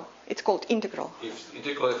integral. It's called integral. If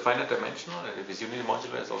integral is finite dimensional, and if it's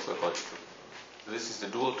unimodular, it's also logical. So this is the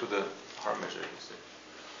dual to the harm measure, you say.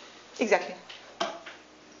 Exactly.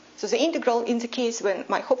 So the integral in the case when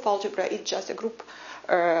my Hopf algebra is just a group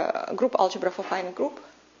algebra for finite group,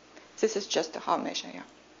 this is just a harm measure, yeah.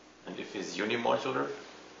 And if it's unimodular?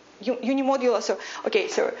 Unimodular, so okay,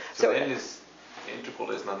 so then the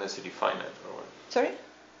integral is not necessarily finite, or what? Sorry?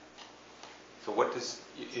 So what is,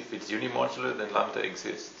 if it's unimodular, then lambda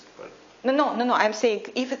exists, but... No, I'm saying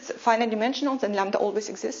if it's finite dimensional, then lambda always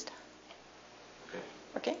exists.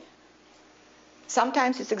 Okay?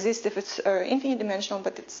 Sometimes it exists if it's infinite dimensional,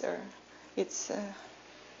 but it's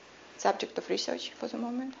subject of research for the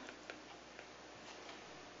moment.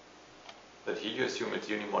 But here you assume it's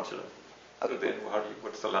unimodular. So then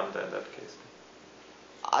what's the lambda in that case?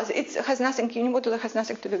 It has nothing, unimodular has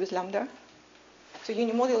nothing to do with lambda. So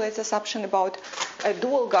unimodular is assumption about a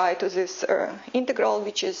dual guy to this integral,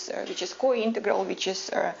 which is co-integral, which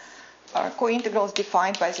is co-integrals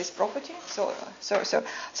defined by this property. So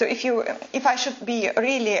if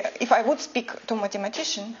I would speak to a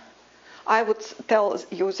mathematician, I would tell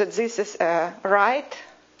you that this is a right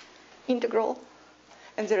integral,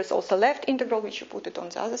 and there is also left integral, which you put it on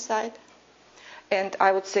the other side. And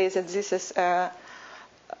I would say that this is a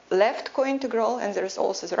left co-integral, and there is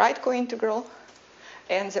also the right co-integral.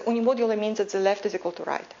 And the unimodular means that the left is equal to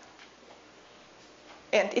right.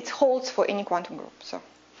 And it holds for any quantum group. So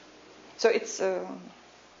it's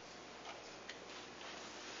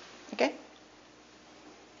okay.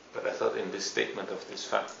 But I thought in this statement of this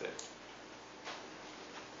fact that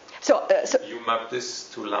so you map this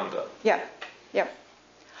to lambda. Yeah.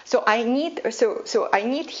 So I need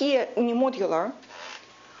here unimodular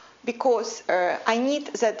because I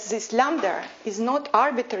need that this lambda is not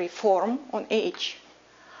arbitrary form on H,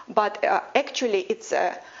 but actually it's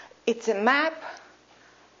a map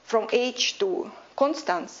from H to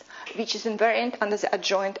constants, which is invariant under the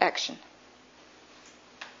adjoint action.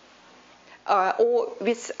 Or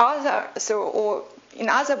in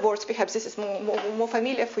other words, perhaps this is more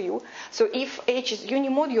familiar for you. So if H is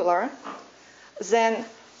unimodular, then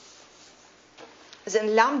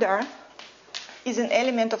lambda is an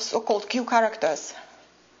element of so-called Q characters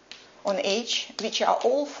on H, which are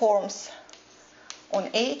all forms on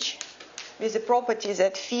H with the property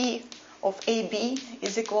that phi of AB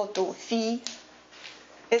is equal to phi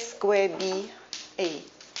S squared B A.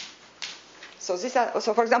 So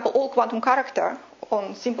for example, all quantum character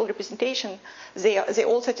on simple representation, they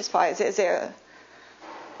all satisfy.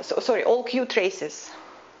 All Q traces,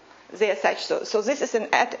 they are such. So this is an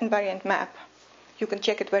invariant map. You can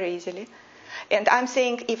check it very easily. And I'm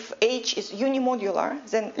saying if H is unimodular,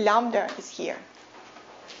 then lambda is here.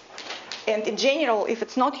 And in general, if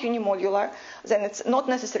it's not unimodular, then it's not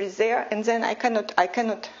necessarily there, and then I cannot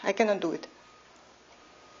do it.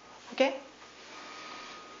 Okay?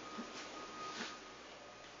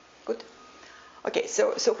 Good. Okay,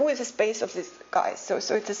 so who is the space of this guy? So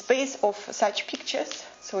it's a space of such pictures.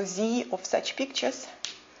 So Z of such pictures,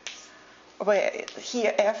 where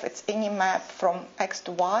here F it's any map from X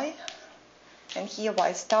to Y, and here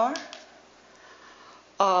Y star,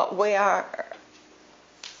 where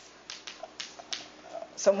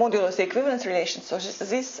so modulus the equivalence relation. So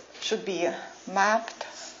this should be mapped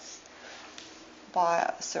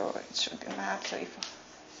by, so it should be mapped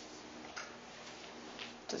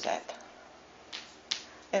to that.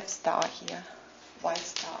 F star here, Y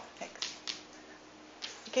star X.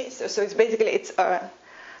 Okay, so it's basically it's a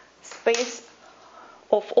space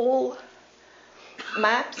of all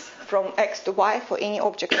maps from X to Y for any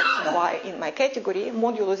object X and Y in my category,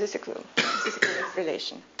 modulo this equivalence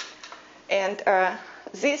relation. And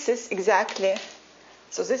this is exactly,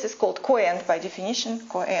 so this is called coend by definition,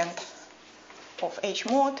 coend of H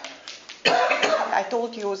mod. I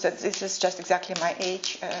told you that this is just exactly my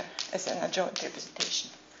H as an adjoint representation.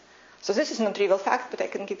 So this is not trivial fact, but I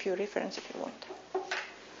can give you a reference if you want.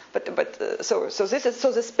 So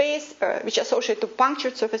the space which associated to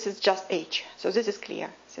punctured surface is just H. So this is clear.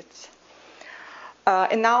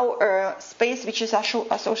 And now space which is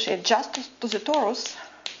associated just to the torus.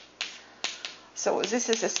 So this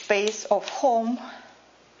is a space of home.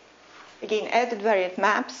 Again, added variant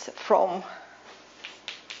maps from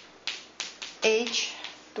H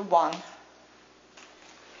to 1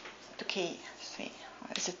 to K. See,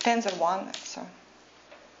 it's a tensor 1.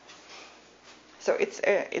 So it's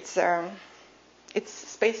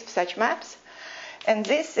space of such maps, and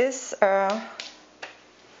this is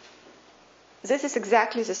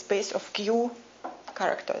exactly the space of Q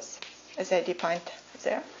characters as I defined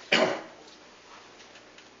there.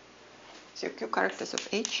 So Q characters of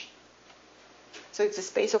H. So it's a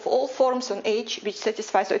space of all forms on H which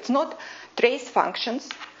satisfy. So it's not trace functions,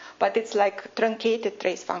 but it's like truncated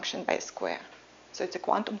trace function by a square. So it's a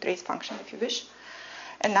quantum trace function if you wish.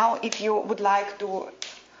 And now, if you would like to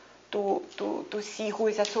see who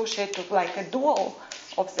is associated to like a dual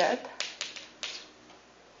of that,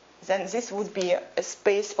 then this would be a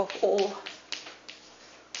space of all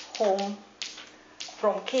home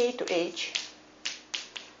from K to H,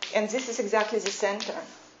 and this is exactly the center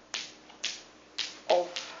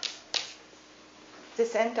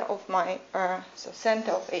of my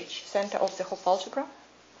center of H, center of the Hopf algebra.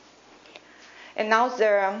 And now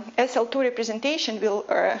the SL2 representation will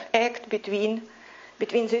act between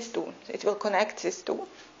these two. It will connect these two,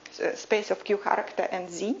 the space of Q character and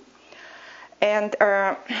Z. And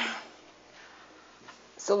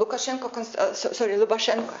Lubashenko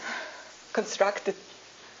constructed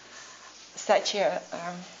such a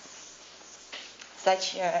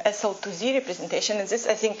SL2Z representation. And this,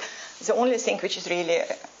 I think, is the only thing which is really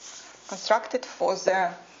constructed for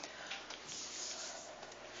the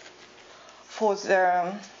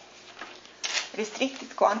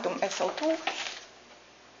restricted quantum SL2,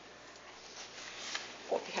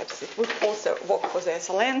 or perhaps it would also work for the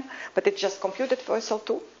SLN, but it's just computed for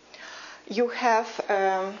SL2. You have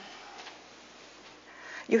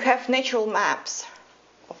natural maps,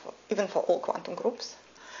 even for all quantum groups.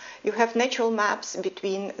 You have natural maps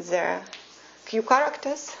between the Q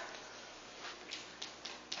characters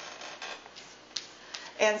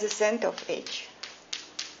and the center of H.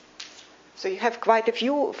 So you have quite a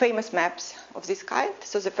few famous maps of this kind.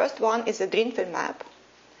 So the first one is the Drinfeld map.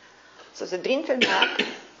 So the Drinfeld map,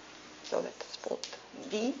 so that's called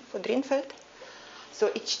D for Drinfeld. So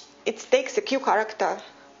it takes a Q character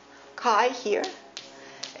chi here,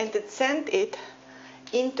 and it sent it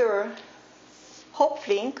into Hopf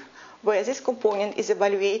link, where this component is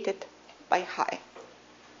evaluated by chi.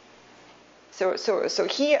 So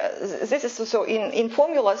here, this is so in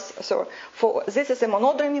formulas. So this is a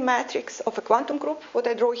monodromy matrix of a quantum group. What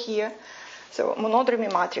I draw here, so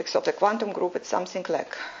monodromy matrix of the quantum group, it's something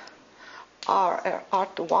like R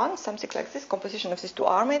to 1, something like this, composition of these two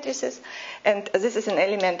R matrices, and this is an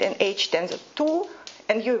element in H tends to 2,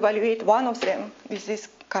 and you evaluate one of them with this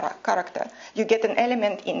character. You get an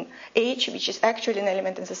element in H, which is actually an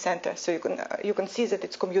element in the center. So you can see that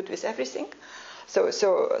it's commute with everything. So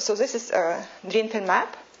this is a Drinfeld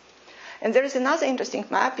map, and there is another interesting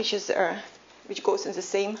map which goes in the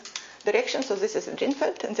same direction. So this is a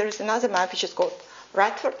Drinfeld, and there is another map which is called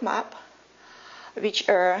Radford map, which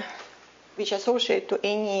associate to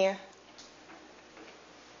any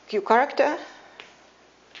Q character.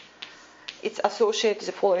 It's associated with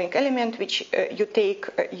the following element, which you take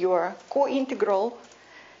your co-integral,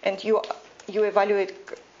 and you evaluate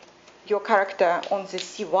your character on the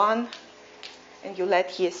C1, and you let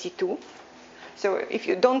here C2. So if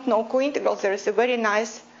you don't know co-integrals, there is a very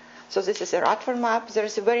nice, so this is a Radford map, there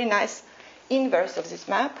is a very nice inverse of this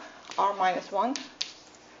map, R minus 1,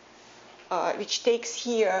 which takes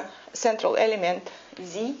here a central element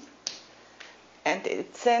Z, and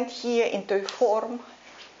it's sent here into a form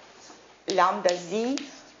lambda Z,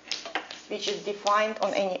 which is defined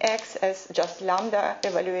on any x as just lambda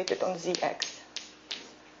evaluated on Zx.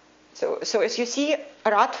 So as you see, a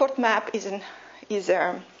Radford map is an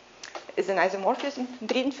isomorphism.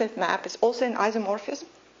 Drinfeld map is also an isomorphism.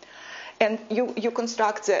 And you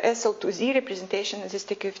construct the SL2Z representation as this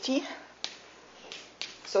TQFT.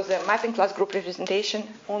 So the mapping class group representation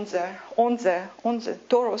on the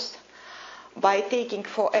torus by taking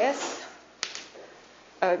for S,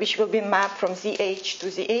 which will be mapped from ZH to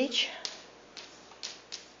ZH.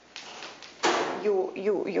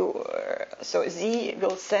 So Z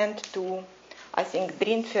will send to, I think,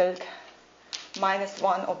 Drinfeld minus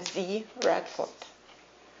 1 of Z Radford.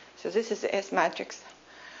 So this is the S matrix,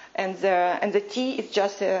 and the T is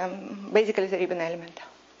just basically the ribbon element.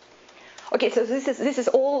 Okay, so this is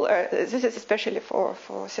all. This is especially for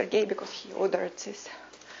Sergei because he ordered this.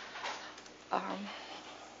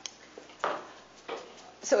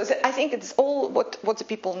 I think it's all what the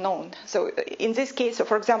people know. So in this case, so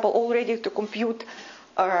for example, already to compute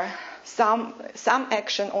some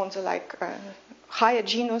action on the higher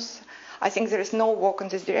genus, I think there is no work in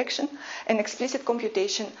this direction. An explicit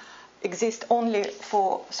computation exists only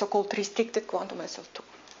for so-called restricted quantum SL2.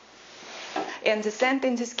 And the set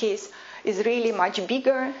in this case is really much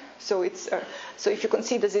bigger. So it's so if you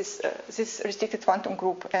consider this restricted quantum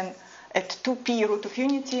group and at 2p root of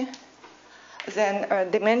unity,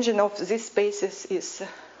 then dimension of these spaces is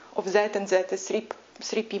of Z and Z is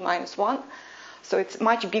 3p minus 1. So it's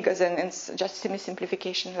much bigger than it's just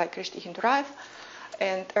semi-simplification like Rishtikin derive.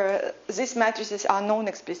 And these matrices are known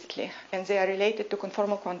explicitly, and they are related to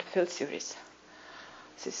conformal quantum field series.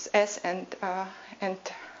 This S and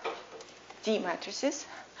T matrices.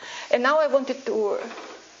 And now I wanted to,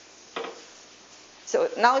 so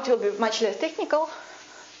now it will be much less technical.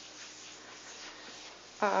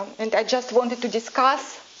 And I just wanted to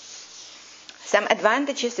discuss some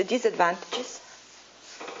advantages and disadvantages.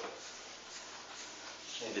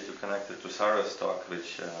 Maybe to connect it to Sarah's talk,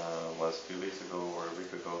 which was a few weeks ago or a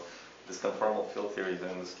week ago, this conformal field theory is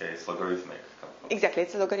in this case logarithmic. Exactly,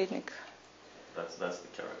 it's a logarithmic. That's the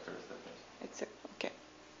characters that it's okay.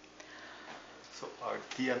 So are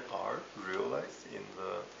D and R realized in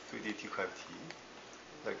the 3D TQFT?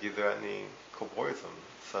 Like, is there any cobordism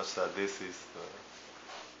such that this is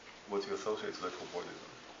what you associate with cobordism?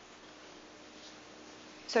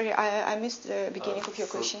 Sorry, I missed the beginning of your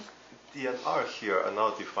question. D and R here are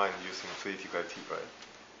now defined using 3D TQFT, right?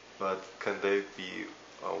 But can they be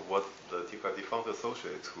what the TQFT found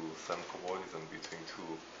associated to some cobordism between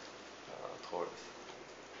two torus?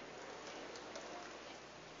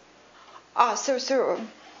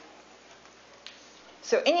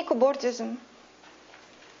 So any cobordism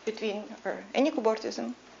between, any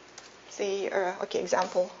cobordism, say,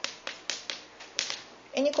 example,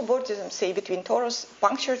 any cobordism, say, between torus,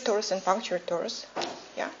 punctured torus and punctured torus,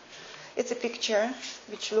 yeah, it's a picture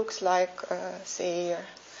which looks like, say,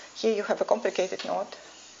 here you have a complicated knot,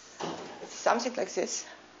 it's something like this,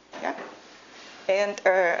 yeah, and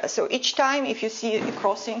so each time if you see a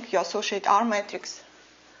crossing, you associate R matrix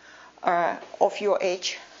of your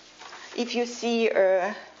H. If you see,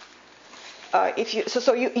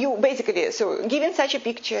 you basically, so given such a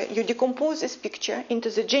picture, you decompose this picture into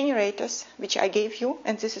the generators which I gave you,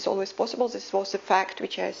 and this is always possible. This was a fact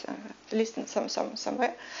which I listed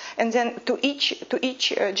somewhere. And then to each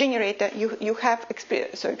generator, you have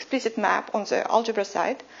explicit map on the algebra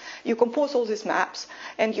side. You compose all these maps,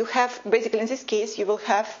 and you have basically in this case you will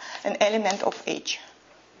have an element of H.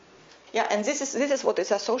 Yeah, and this is what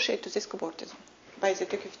is associated to this cobordism by the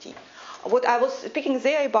TQFT. What I was speaking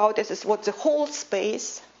there about is what the whole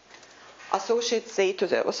space associates say to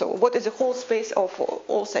the. So what is the whole space of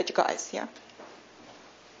all such guys? Yeah.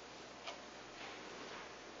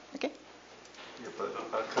 Okay. Yeah, but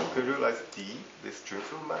can you realize D, this string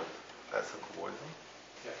field map, as a cobordism?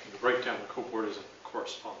 Yeah, you write down the cobordism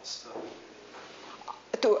corresponds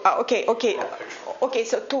to okay.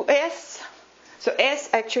 So to S. So S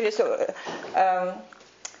actually. So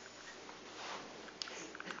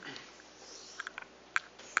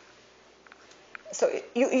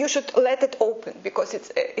you should let it open because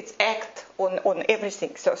it's act on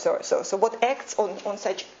everything. So what acts on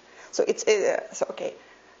such? So it's okay.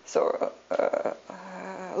 So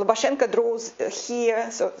Lubashenko draws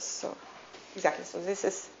here. So exactly. So this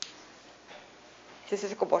is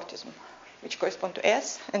a cobordism which corresponds to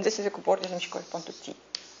S, and this is a cobordism which corresponds to T.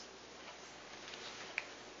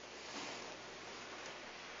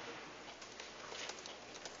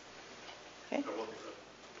 Okay. I want the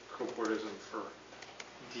cobordism for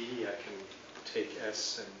D. I can take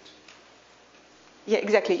S and. Yeah,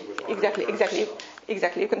 exactly. You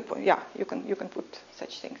can put, you can put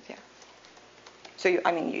such things. Yeah. So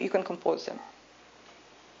you can compose them.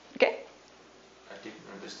 Okay. I didn't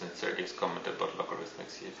understand Sergey's comment about logarithmic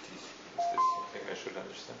CFTs. Is this something I should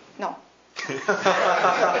understand? No.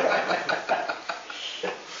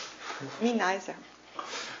 Me neither.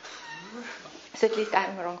 So at least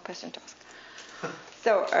I'm the wrong person to ask.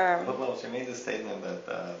 So. Well, she made the statement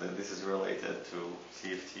that this is related to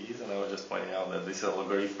CFTs, and I was just pointing out that these are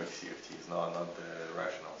logarithmic CFTs, not the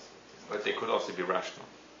rational CFTs. But they could also be rational.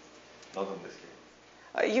 Not in this case.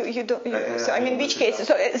 You don't. So which case?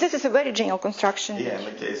 So this is a very general construction. Yeah, in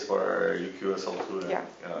the case for UQSL2. Yeah.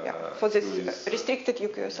 For this restricted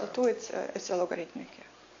UQSL2, it's a logarithmic. Yeah.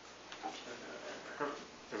 I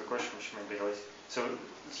have a question which may be raised. So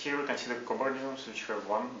here we consider cobordisms which have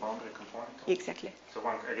one boundary component. Exactly. So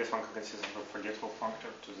I guess one can consider a forgetful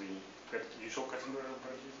functor to the usual category of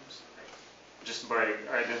cobordisms. Just by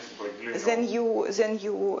identifying. Then you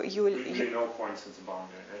no points at the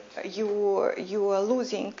boundary, right? You are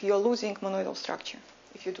losing monoidal structure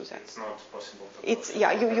if you do that. It's not possible.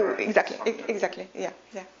 Exactly.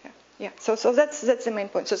 Yeah. So that's the main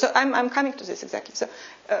point. So I'm coming to this exactly. So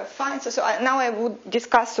fine. So now I would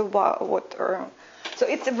discuss about what. So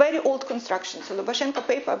it's a very old construction. So Lubashenko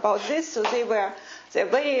paper about this. So they were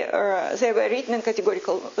written in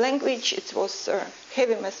categorical language. It was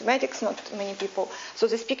heavy mathematics. Not many people. So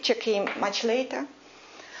this picture came much later.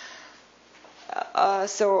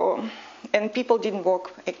 And people didn't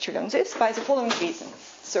work actually on this by the following reason.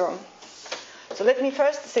 So let me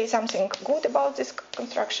first say something good about this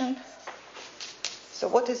construction. So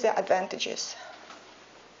what is the advantages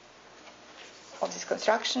of this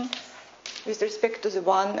construction with respect to the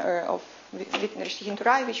one of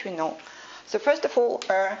Wittner-Hinturai, which we know? So first of all,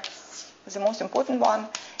 the most important one,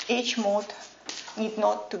 H mod need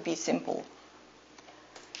not to be simple.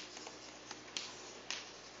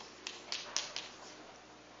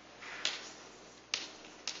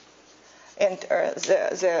 And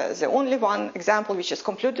the only one example which is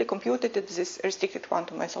completely computed is this restricted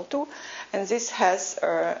quantum SL2, and this has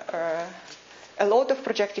a lot of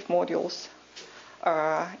projective modules,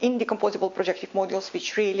 indecomposable projective modules,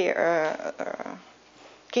 which really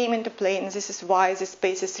came into play, and this is why the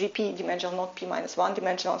space is 3p dimensional, not p minus 1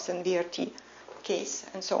 dimensional, in VRT case,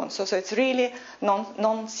 and so on. So it's really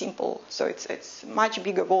non-simple. So it's much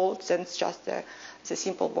bigger world than just the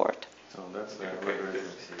simple word. So that's the logarithmic.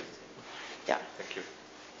 Yeah. Thank you.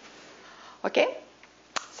 Okay.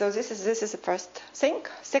 So this is the first thing.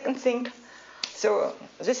 Second thing. So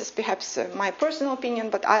this is perhaps my personal opinion,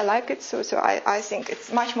 but I like it. So I think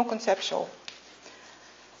it's much more conceptual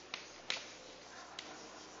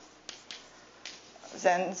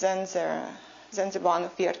than the one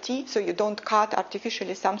of VRT. So you don't cut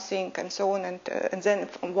artificially something and so on, and then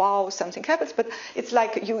wow, something happens. But it's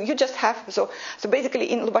like you just have, so basically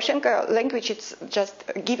in Lubashenko language, it's just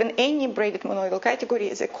given any braided monoidal category,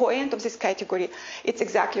 the coend of this category, it's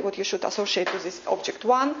exactly what you should associate with this object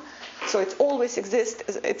 1. So it always exists.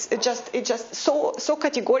 It's just so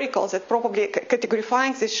categorical that probably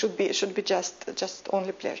categorifying this should be just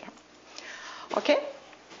only pleasure. Okay.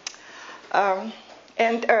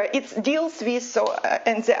 And it deals with,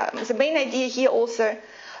 and the main idea here also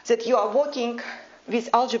that you are working with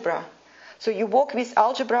algebra. So you work with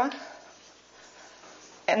algebra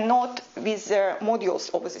and not with the modules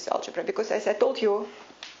over this algebra, because as I told you,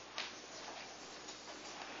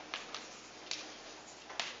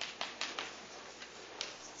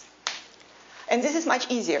 and this is much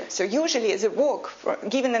easier. So usually the work,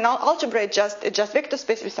 given an algebra, is just vector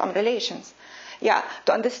space with some relations. Yeah,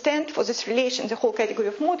 to understand for this relation the whole category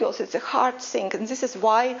of modules, it's a hard thing, and this is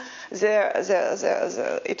why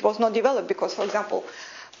it was not developed. Because, for example,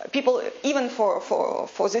 people, even for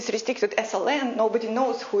this restricted SLN, nobody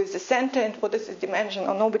knows who is the center and what is its dimension,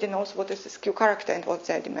 or nobody knows what is this Q character and what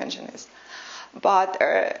their dimension is. But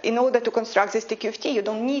in order to construct this TQFT, you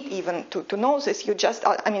don't need even to know this. You just,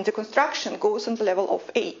 the construction goes on the level of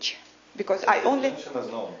H, because I only. The dimension is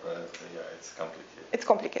known, but yeah, it's complicated. It's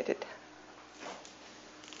complicated.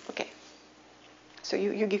 Okay. So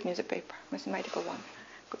you give me the paper, mathematical one.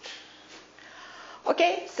 Good.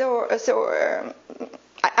 Okay. For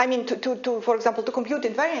example, to compute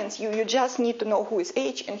invariance, you just need to know who is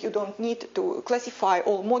H, and you don't need to classify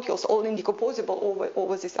all modules, all indecomposable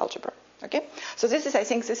over this algebra. Okay. So this is, I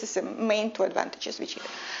think, this is the main two advantages which.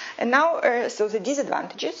 And now, so the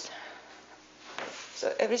disadvantages.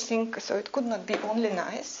 So everything. So it could not be only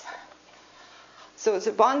nice. So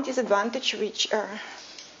the one disadvantage which.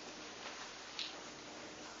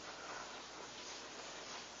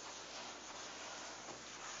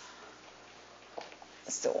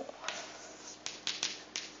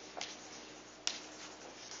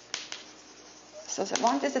 So the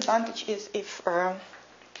one disadvantage is if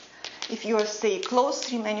your, say, closed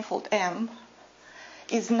three-manifold M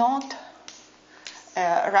is not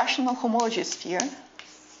a rational homology sphere.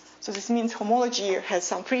 So this means homology has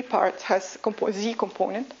some free part, has Z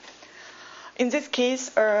component. In this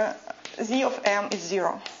case, Z of M is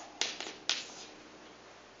 0.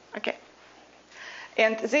 Okay.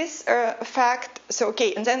 And this fact,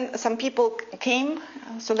 and then some people came,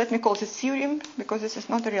 so let me call this theorem, because this is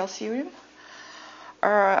not a real theorem,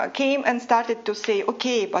 came and started to say,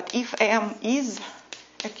 okay, but if M is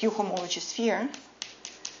a Q homology sphere,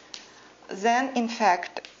 then in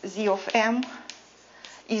fact Z of M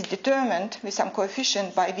is determined with some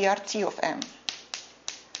coefficient by VRT of M.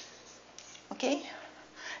 Okay?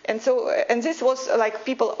 And this was like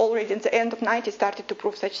people already at the end of 90s started to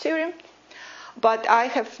prove such theorem. But I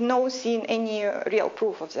have not seen any real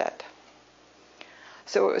proof of that.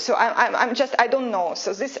 So I don't know.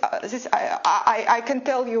 So I can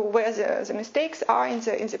tell you where the mistakes are in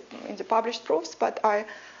the published proofs, but I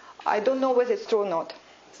don't know whether it's true or not.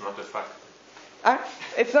 It's not a fact.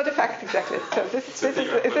 It's not a fact exactly. So this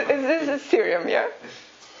is a theorem, yeah.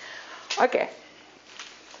 Okay.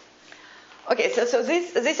 Okay, so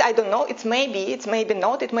this I don't know. It's maybe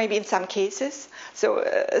not. It may be in some cases. So,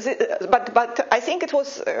 but I think it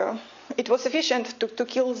was sufficient to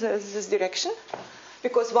kill this direction,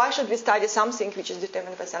 because why should we study something which is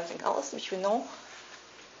determined by something else, which we know?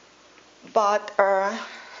 But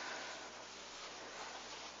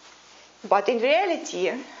in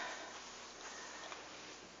reality,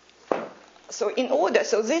 so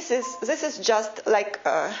this is just like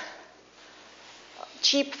a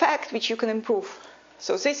cheap fact which you can improve.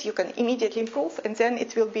 So this you can immediately improve, and then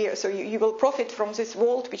it will be, so you will profit from this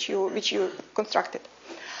world which you constructed.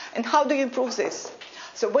 And how do you improve this?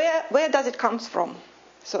 So where does it come from?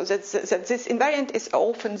 So that this invariant is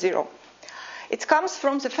often 0. It comes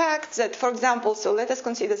from the fact that, for example, so let us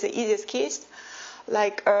consider the easiest case,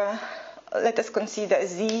 like let us consider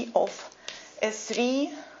Z of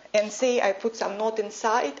S3, and say I put some knot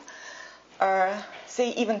inside, say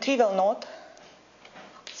even trivial knot,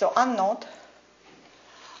 so unknot,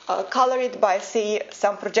 color it by, say,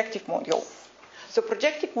 some projective module. So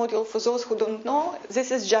projective module, for those who don't know, this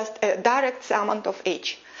is just a direct summand of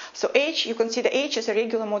H. So H, you consider H as a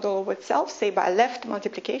regular module over itself, say by left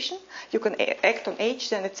multiplication. You can act on H,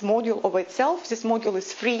 then it's module over itself. This module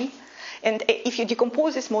is free. And if you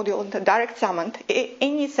decompose this module into direct summand,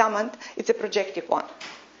 any summand, it's a projective one.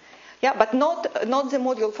 Yeah, but not the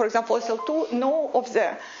module, for example, SL2, no of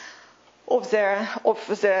the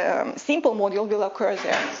simple module will occur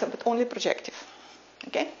there, so but only projective.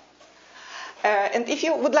 Okay? And if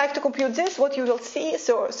you would like to compute this, what you will see,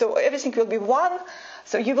 so everything will be 1.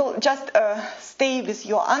 So you will just stay with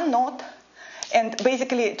your unknot, and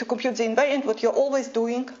basically to compute the invariant, what you're always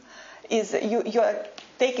doing is you are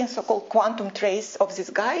taking so-called quantum trace of this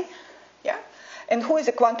guy, yeah. And who is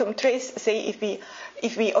a quantum trace? Say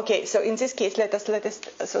if we okay. So in this case, let us.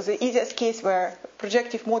 So the easiest case where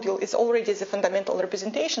projective module is already the fundamental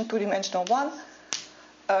representation, two-dimensional one.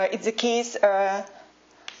 It's the case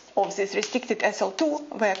of this restricted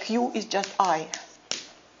SL2 where Q is just I.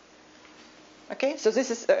 Okay, so this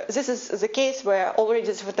is the case where already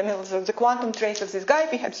the quantum trace of this guy,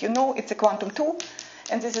 perhaps you know it's a quantum 2,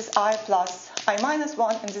 and this is I plus I minus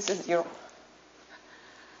 1, and this is 0.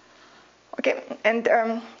 Okay, and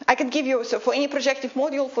I can give you, so for any projective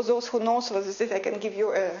module, for those who know what this is, I can give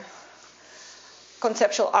you a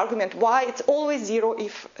conceptual argument why it's always 0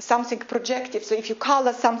 if something projective, so if you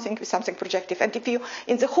color something with something projective, and if you,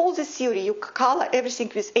 in the whole this theory, you color everything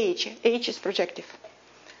with H is projective.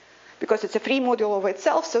 Because it's a free module over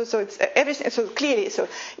itself, so it's everything. So clearly, so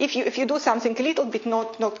if you do something a little bit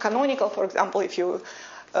not canonical, for example, if you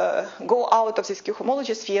go out of this Q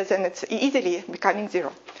homology sphere, then it's easily becoming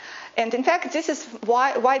 0. And in fact, this is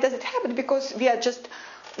why does it happen? Because we are just,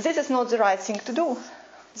 this is not the right thing to do.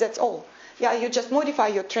 That's all. Yeah, you just modify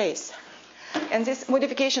your trace. And this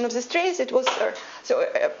modification of this trace, it was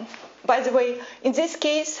by the way, in this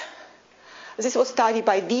case, this was studied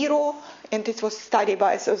by Biro, and it was studied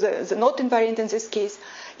by, so the not invariant in this case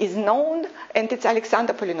is known, and it's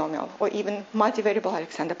Alexander polynomial, or even multivariable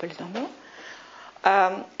Alexander polynomial.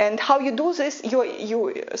 And how you do this,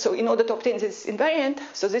 so in order to obtain this invariant,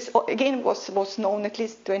 so this again was known at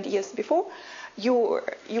least 20 years before, you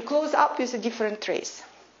close up with a different trace.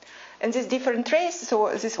 And this different trace, so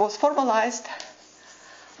this was formalized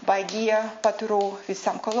by Gia, Paturo with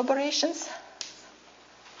some collaborators.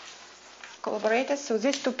 So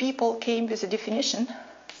these two people came with a definition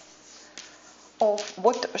of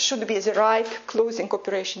what should be the right closing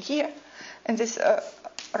operation here. And this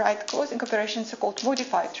right closing operations are called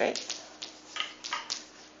modified trace.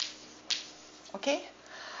 Okay?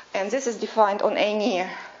 And this is defined on any,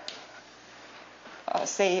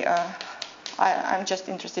 I'm just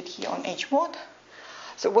interested here on H mod.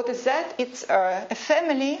 So what is that? It's a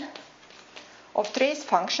family of trace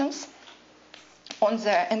functions on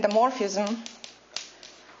the endomorphism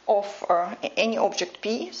of any object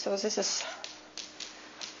P. So this is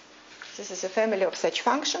a family of such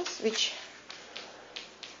functions which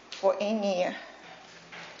for any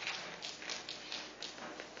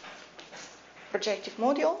projective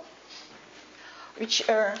module, which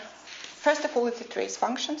first of all it's a trace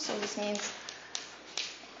function, so this means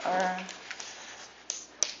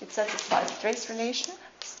it satisfies the trace relation.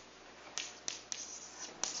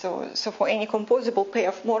 So for any composable pair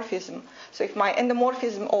of morphism, so if my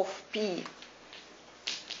endomorphism of P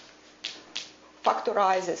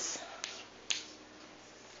factorizes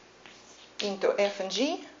into F and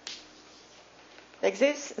G, like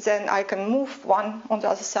this, then I can move one on the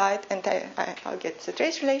other side and I'll get the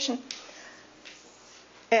trace relation.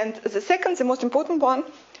 And the second, the most important one,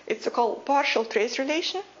 it's called partial trace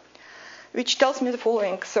relation, which tells me the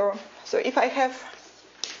following. So if I have,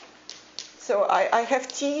 I have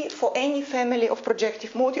T for any family of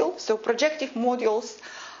projective modules. So projective modules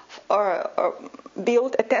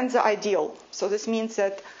build a tensor ideal. So this means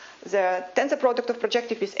that the tensor product of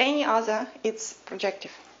projective with any other, it's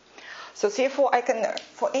projective. So therefore, I can,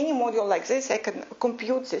 for any module like this, I can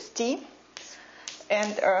compute this T.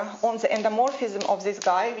 And on the endomorphism of this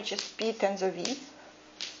guy, which is P tensor V.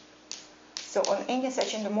 So on any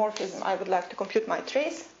such endomorphism, I would like to compute my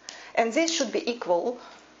trace. And this should be equal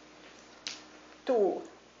to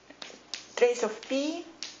trace of P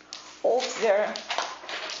of the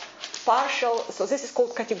partial, so this is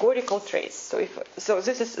called categorical trace. So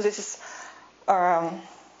this is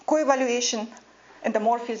co-evaluation and the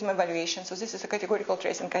morphism evaluation. So this is a categorical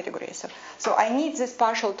trace in category. So I need this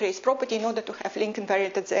partial trace property in order to have link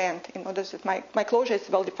invariant at the end, in order that my closure is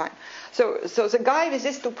well defined. So the guy with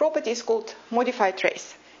these two properties is called modified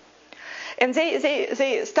trace. And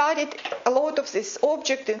they studied a lot of this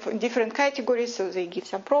object in different categories. So they give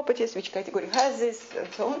some properties, which category has this,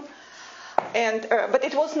 and so on. And but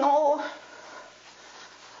it was no,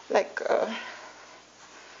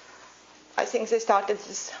 I think they started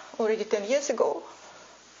this already 10 years ago.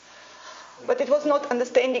 But it was not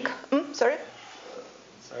understanding. Sorry?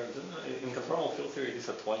 Sorry, in conformal field theory, these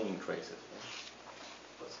are twining traces. Right?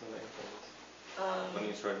 What's the name for this? When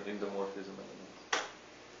you start endomorphism elements.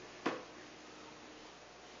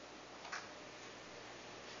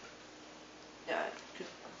 Yeah.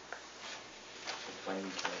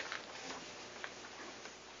 Twining trace.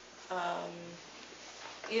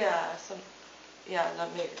 Let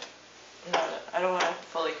me. No, I don't want to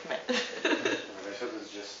fully commit. I thought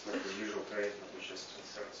it's just like the usual trace, but we just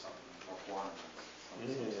insert some of one.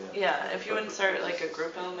 Yeah, if you insert like a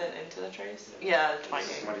group element into the trace,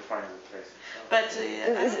 twining. Modifying the trace. But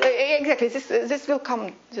exactly, this will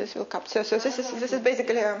come. This will come. So this is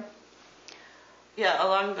basically along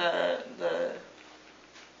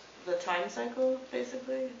the time cycle,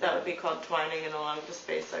 basically. That would be called twining, and along the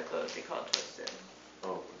space cycle, it would be called twisting.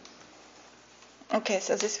 Oh. Okay,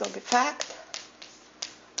 so this will be fact.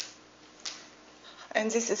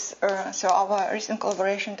 And this is so our recent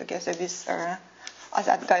collaboration together with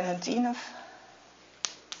Azad Gainudzinov,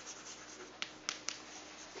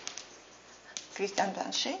 Christian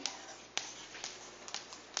Blanchet.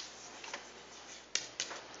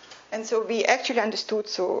 And so we actually understood,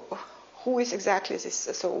 so who is exactly this,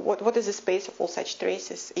 so what is the space of all such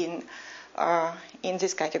traces in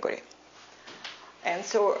this category. And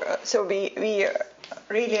so we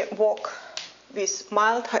really work with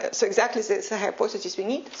mild, so exactly this hypothesis we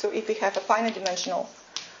need. So if we have a finite dimensional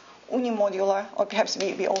unimodular, or perhaps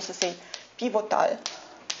we also say pivotal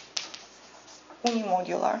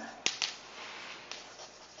unimodular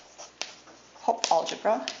Hopf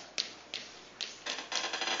algebra.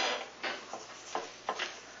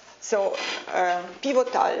 So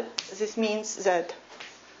pivotal, this means that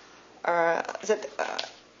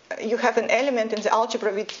you have an element in the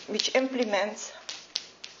algebra which implements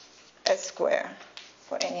S square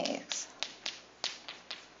for any x.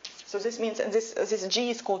 So this means, and this G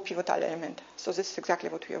is called pivotal element. So this is exactly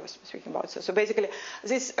what we were speaking about. So basically,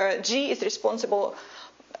 this G is responsible.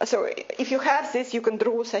 So if you have this, you can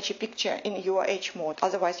draw such a picture in your H mode.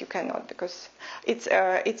 Otherwise, you cannot, because it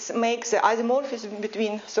makes the isomorphism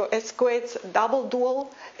between S squared's double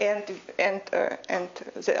dual and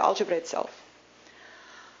the algebra itself.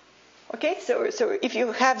 Okay, so if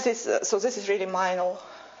you have this, so this is really minor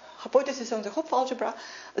hypothesis on the Hopf algebra,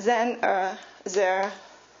 then the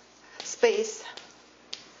space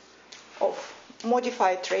of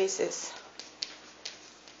modified traces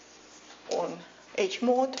on H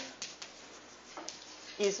mode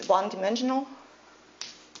is one-dimensional.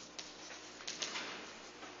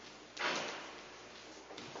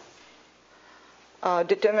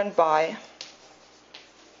 Determined by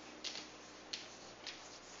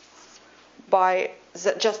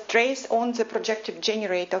the just trace on the projective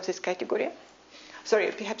generator of this category.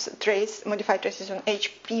 Sorry, perhaps modified traces on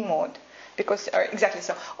HP mode, because exactly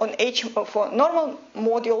so on H for normal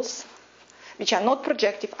modules which are not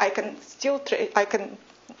projective, I can stay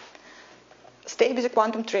with a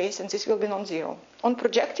quantum trace, and this will be non-zero. On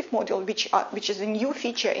projective module, which is a new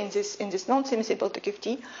feature in this non-semi-simple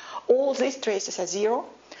TQFT, all these traces are zero.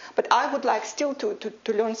 But I would like still to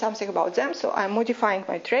learn something about them, so I'm modifying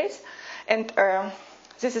my trace, and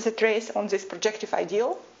this is a trace on this projective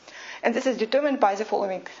ideal, and this is determined by the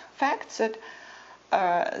following facts: that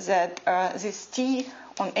this T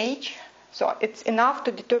on H, so it's enough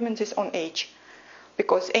to determine this on H,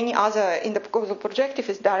 because any other in the causal projective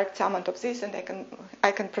is direct summand of this, and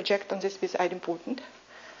I can project on this with idempotent.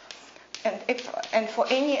 And for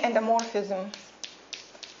any endomorphism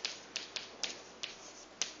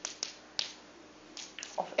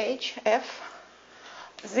of H, F,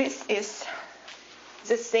 this is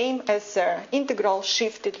the same as integral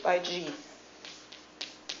shifted by G.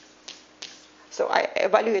 So I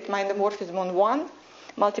evaluate my endomorphism on 1,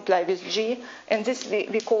 multiply with G, and this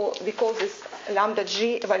we call this lambda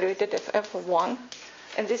G evaluated f of 1,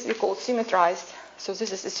 and this we call symmetrized. So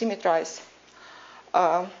this is a symmetrized.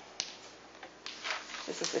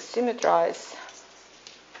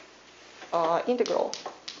 Integral.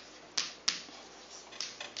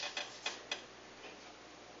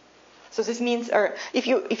 So this means if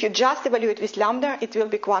you just evaluate with lambda, it will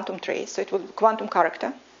be quantum trace, so it will be quantum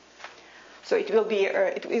character. So it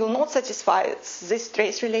will not satisfy this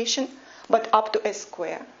trace relation, but up to S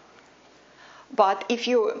square. But if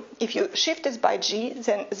you shift this by G,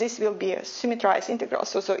 then this will be a symmetrized integral.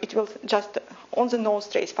 So it will just on the nose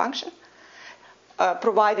trace function,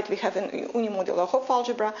 provided we have an unimodular Hopf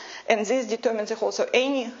algebra, and this determines the whole. So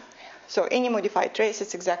any modified trace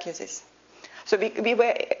is exactly this. So we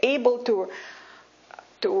were able to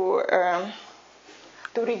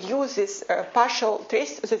reduce this partial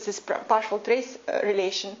trace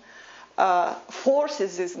relation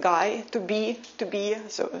forces this guy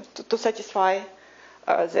to satisfy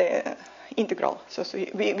the integral. So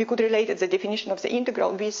we could relate the definition of the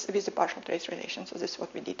integral with the partial trace relation. So this is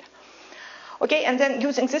what we did. Okay, and then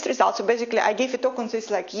using this result, so basically I gave a talk on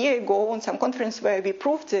this like a year ago on some conference where we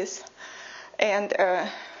proved this, and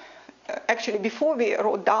actually before we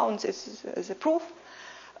wrote down this as a proof,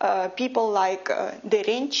 people like De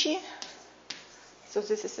Renci, so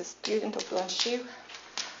this is a student of Blanchet,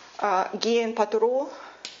 Guy and Patoureau,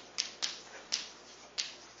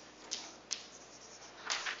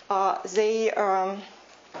 they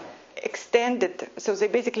extended, so they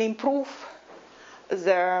basically improve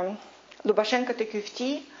the Lubashenko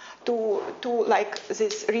TQFT to like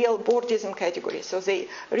this real Bordism category. So they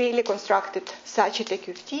really constructed such a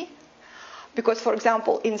TQFT because, for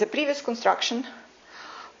example, in the previous construction,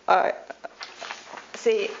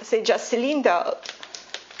 say just cylinder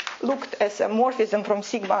looked as a morphism from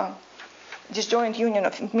sigma disjoint union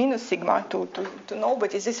of minus sigma to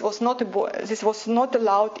nobody, this was not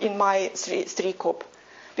allowed in my 3-COP,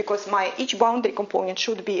 because my each boundary component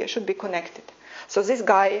should be connected. So this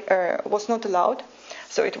guy was not allowed.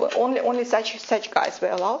 So it was only such guys were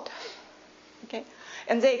allowed. Okay,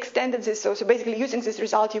 and they extended this. So basically, using this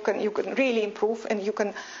result, you can really improve, and you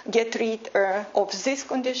can get rid of this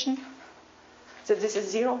condition. So this is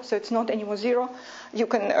 0. So it's not anymore 0. You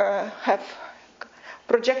can have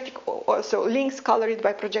projective, so links colored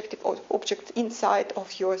by projective objects inside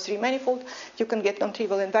of your 3-manifold. You can get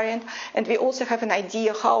non-trivial invariant, and we also have an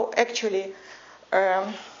idea how actually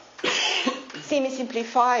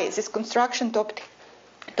semi-simplify this construction to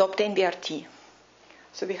obtain BRT.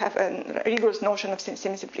 So we have a rigorous notion of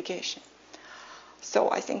semi-simplification. So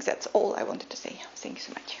I think that's all I wanted to say. Thank you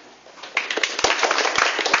so much.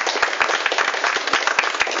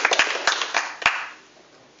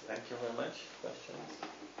 Thank you very much. Questions?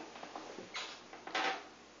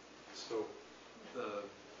 So the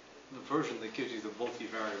version that gives you the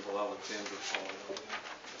multivariable Alexander polynomial.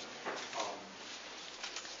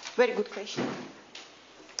 Very good question.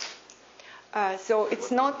 So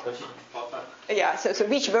it's not. Yeah. So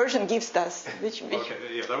which version gives us which? Okay.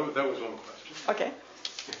 Yeah. That was one question. Okay.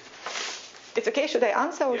 It's okay. Should I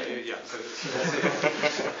answer? Or Yeah.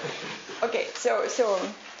 Okay. So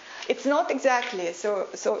it's not exactly. So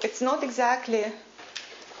it's not exactly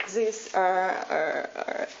this.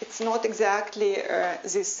 It's not exactly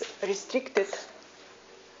this restricted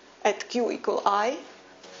at q equal I,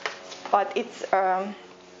 but it's.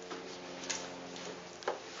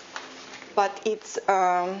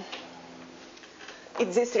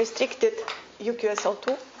 It's this restricted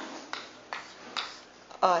UQSL2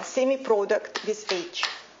 semi-product with H.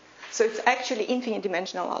 So it's actually infinite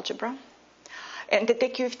dimensional algebra. And the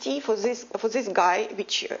TQFT for this guy,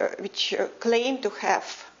 which claimed to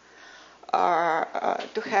have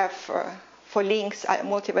for links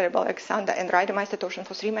multivariable Alexander and Reidemeister torsion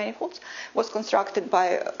for 3 manifolds, was constructed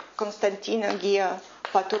by Constantino, Gia,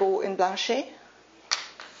 Patourou, and Blanchet.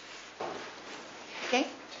 Okay,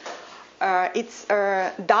 it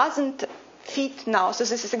doesn't fit now. So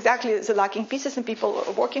this is exactly the lacking pieces, and people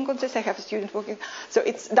are working on this. I have a student working. So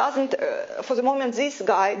it doesn't. For the moment, this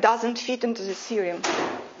guy doesn't fit into the theorem,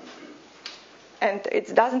 and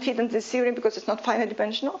it doesn't fit into the theorem because it's not finite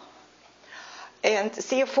dimensional. And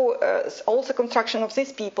therefore, also construction of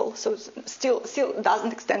these people, so still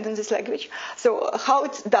doesn't extend in this language. So how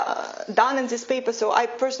it's done in this paper? So I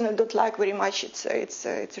personally don't like very much.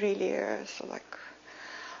 It's really so like.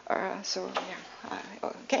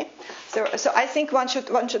 Okay. So I think one should.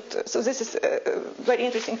 So this is a very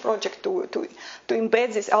interesting project to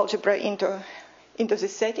embed this algebra into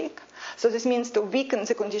this setting. So this means to weaken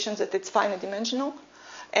the conditions that it's finite dimensional,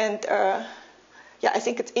 and I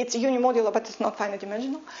think it's unimodular, but it's not finite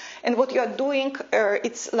dimensional. And what you are doing,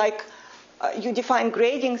 it's like you define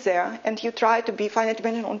grading there, and you try to be finite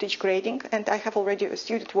dimensional on each grading. And I have already a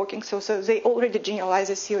student working, so they already generalize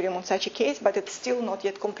this theorem on such a case, but it's still not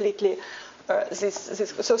yet completely this.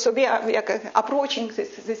 So we are approaching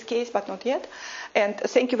this case, but not yet. And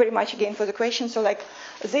thank you very much again for the question. So like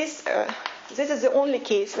this is the only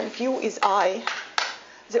case when Q is I.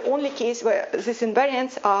 The only case where these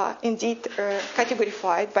invariants are indeed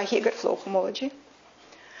categorified by Hilbert flow homology.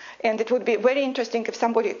 And it would be very interesting if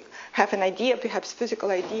somebody have an idea, perhaps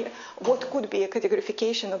physical idea, what could be a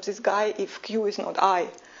categorification of this guy if Q is not I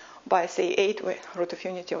by, say, 8 root of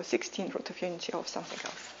unity or 16 root of unity or something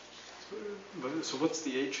else. So what's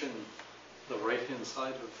the H in the right-hand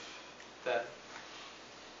side of that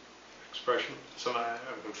expression? So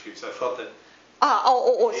I'm confused. I thought that...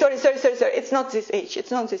 Sorry. It's not this H.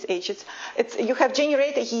 It's not this H. It's you have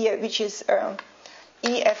generator here, which is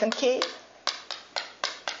E, F, and K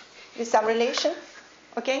with some relation,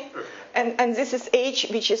 okay? And this is H,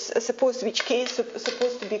 which K is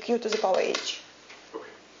supposed to be Q to the power H.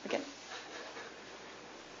 Okay.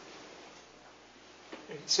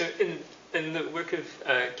 So in the work of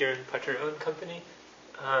Guerin, Patourou and company,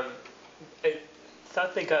 I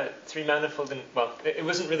thought they got 3-manifold, it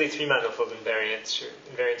wasn't really 3-manifold invariants or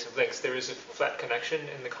invariants of links. There was a flat connection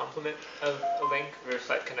in the complement of a link, or a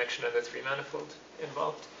flat connection on the 3-manifold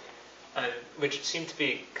involved, which seemed to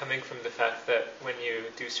be coming from the fact that when you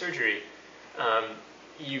do surgery,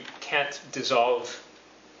 you can't dissolve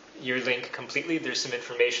your link completely. There's some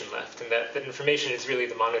information left, and that information is really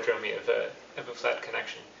the monodromy of a flat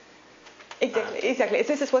connection. Exactly.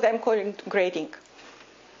 This is what I'm calling grading.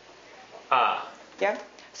 Yeah.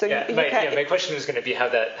 So my question was going to be how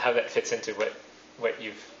that fits into what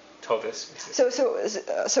you've told us.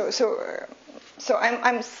 So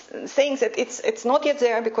I'm saying that it's not yet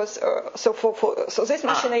there because so this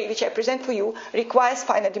machinery which I present for you requires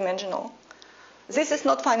finite dimensional. This is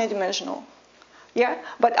not finite dimensional. Yeah,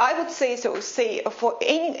 but I would say say for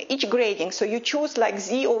each grading, so you choose like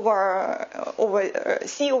z over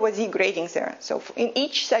c over z gradings there. So in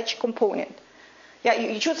each such component, yeah,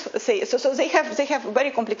 you choose say so they have a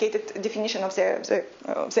very complicated definition of their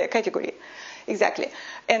category, exactly,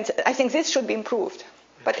 and I think this should be improved.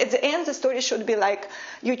 But at the end, the story should be like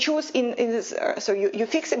you choose in this, so you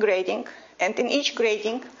fix a grading, and in each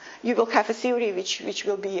grading you will have a theory which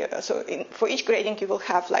will be for each grading you will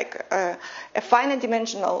have like a finite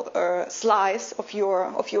dimensional slice of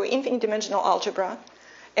your infinite dimensional algebra,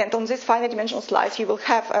 and on this finite dimensional slice you will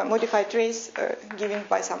have a modified trace given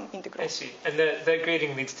by some integral. I see, and the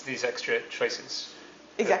grading leads to these extra choices.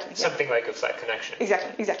 Exactly. Something like a flat connection.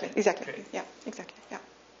 Exactly. Great. Yeah. Exactly. Yeah.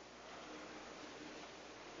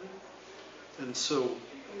 And so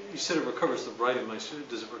you said it recovers the Reidemeister.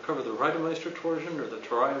 Does it recover the Reidemeister torsion or the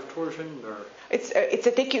Turaev torsion? Or? It's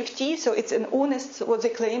a TQFT, so it's an honest, what they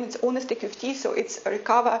claim, it's honest TQFT, so it's a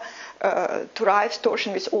recover Turaev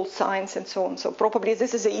torsion with all signs and so on. So probably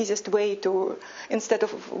this is the easiest way to, instead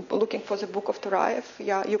of looking for the book of Turaev,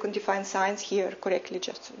 yeah, you can define signs here correctly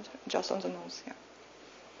just on the nose, yeah.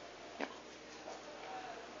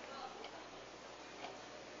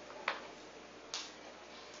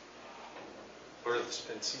 Where do the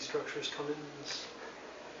spin C structures come in?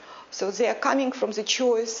 So they are coming from the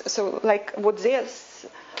choice. So like what they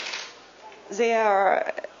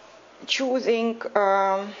are choosing.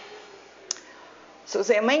 So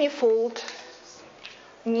their manifold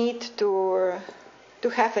need to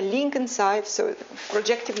have a link inside, so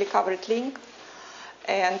projectively covered link,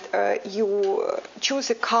 and you choose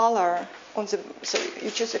a color on the. So you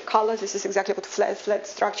choose a color. This is exactly what flat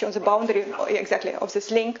structure on the boundary exactly of this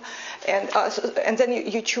link, and then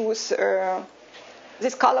you choose.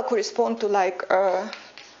 This color corresponds to like a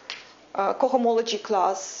cohomology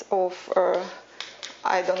class of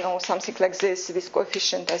I don't know, something like this with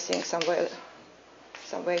coefficient I think somewhere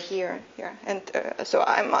here, and so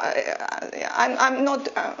I'm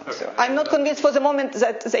not convinced for the moment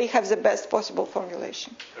that they have the best possible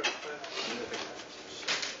formulation.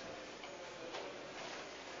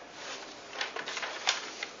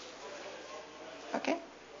 Okay.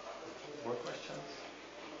 More questions?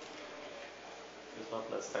 If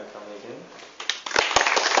not, let's thank Kamil again.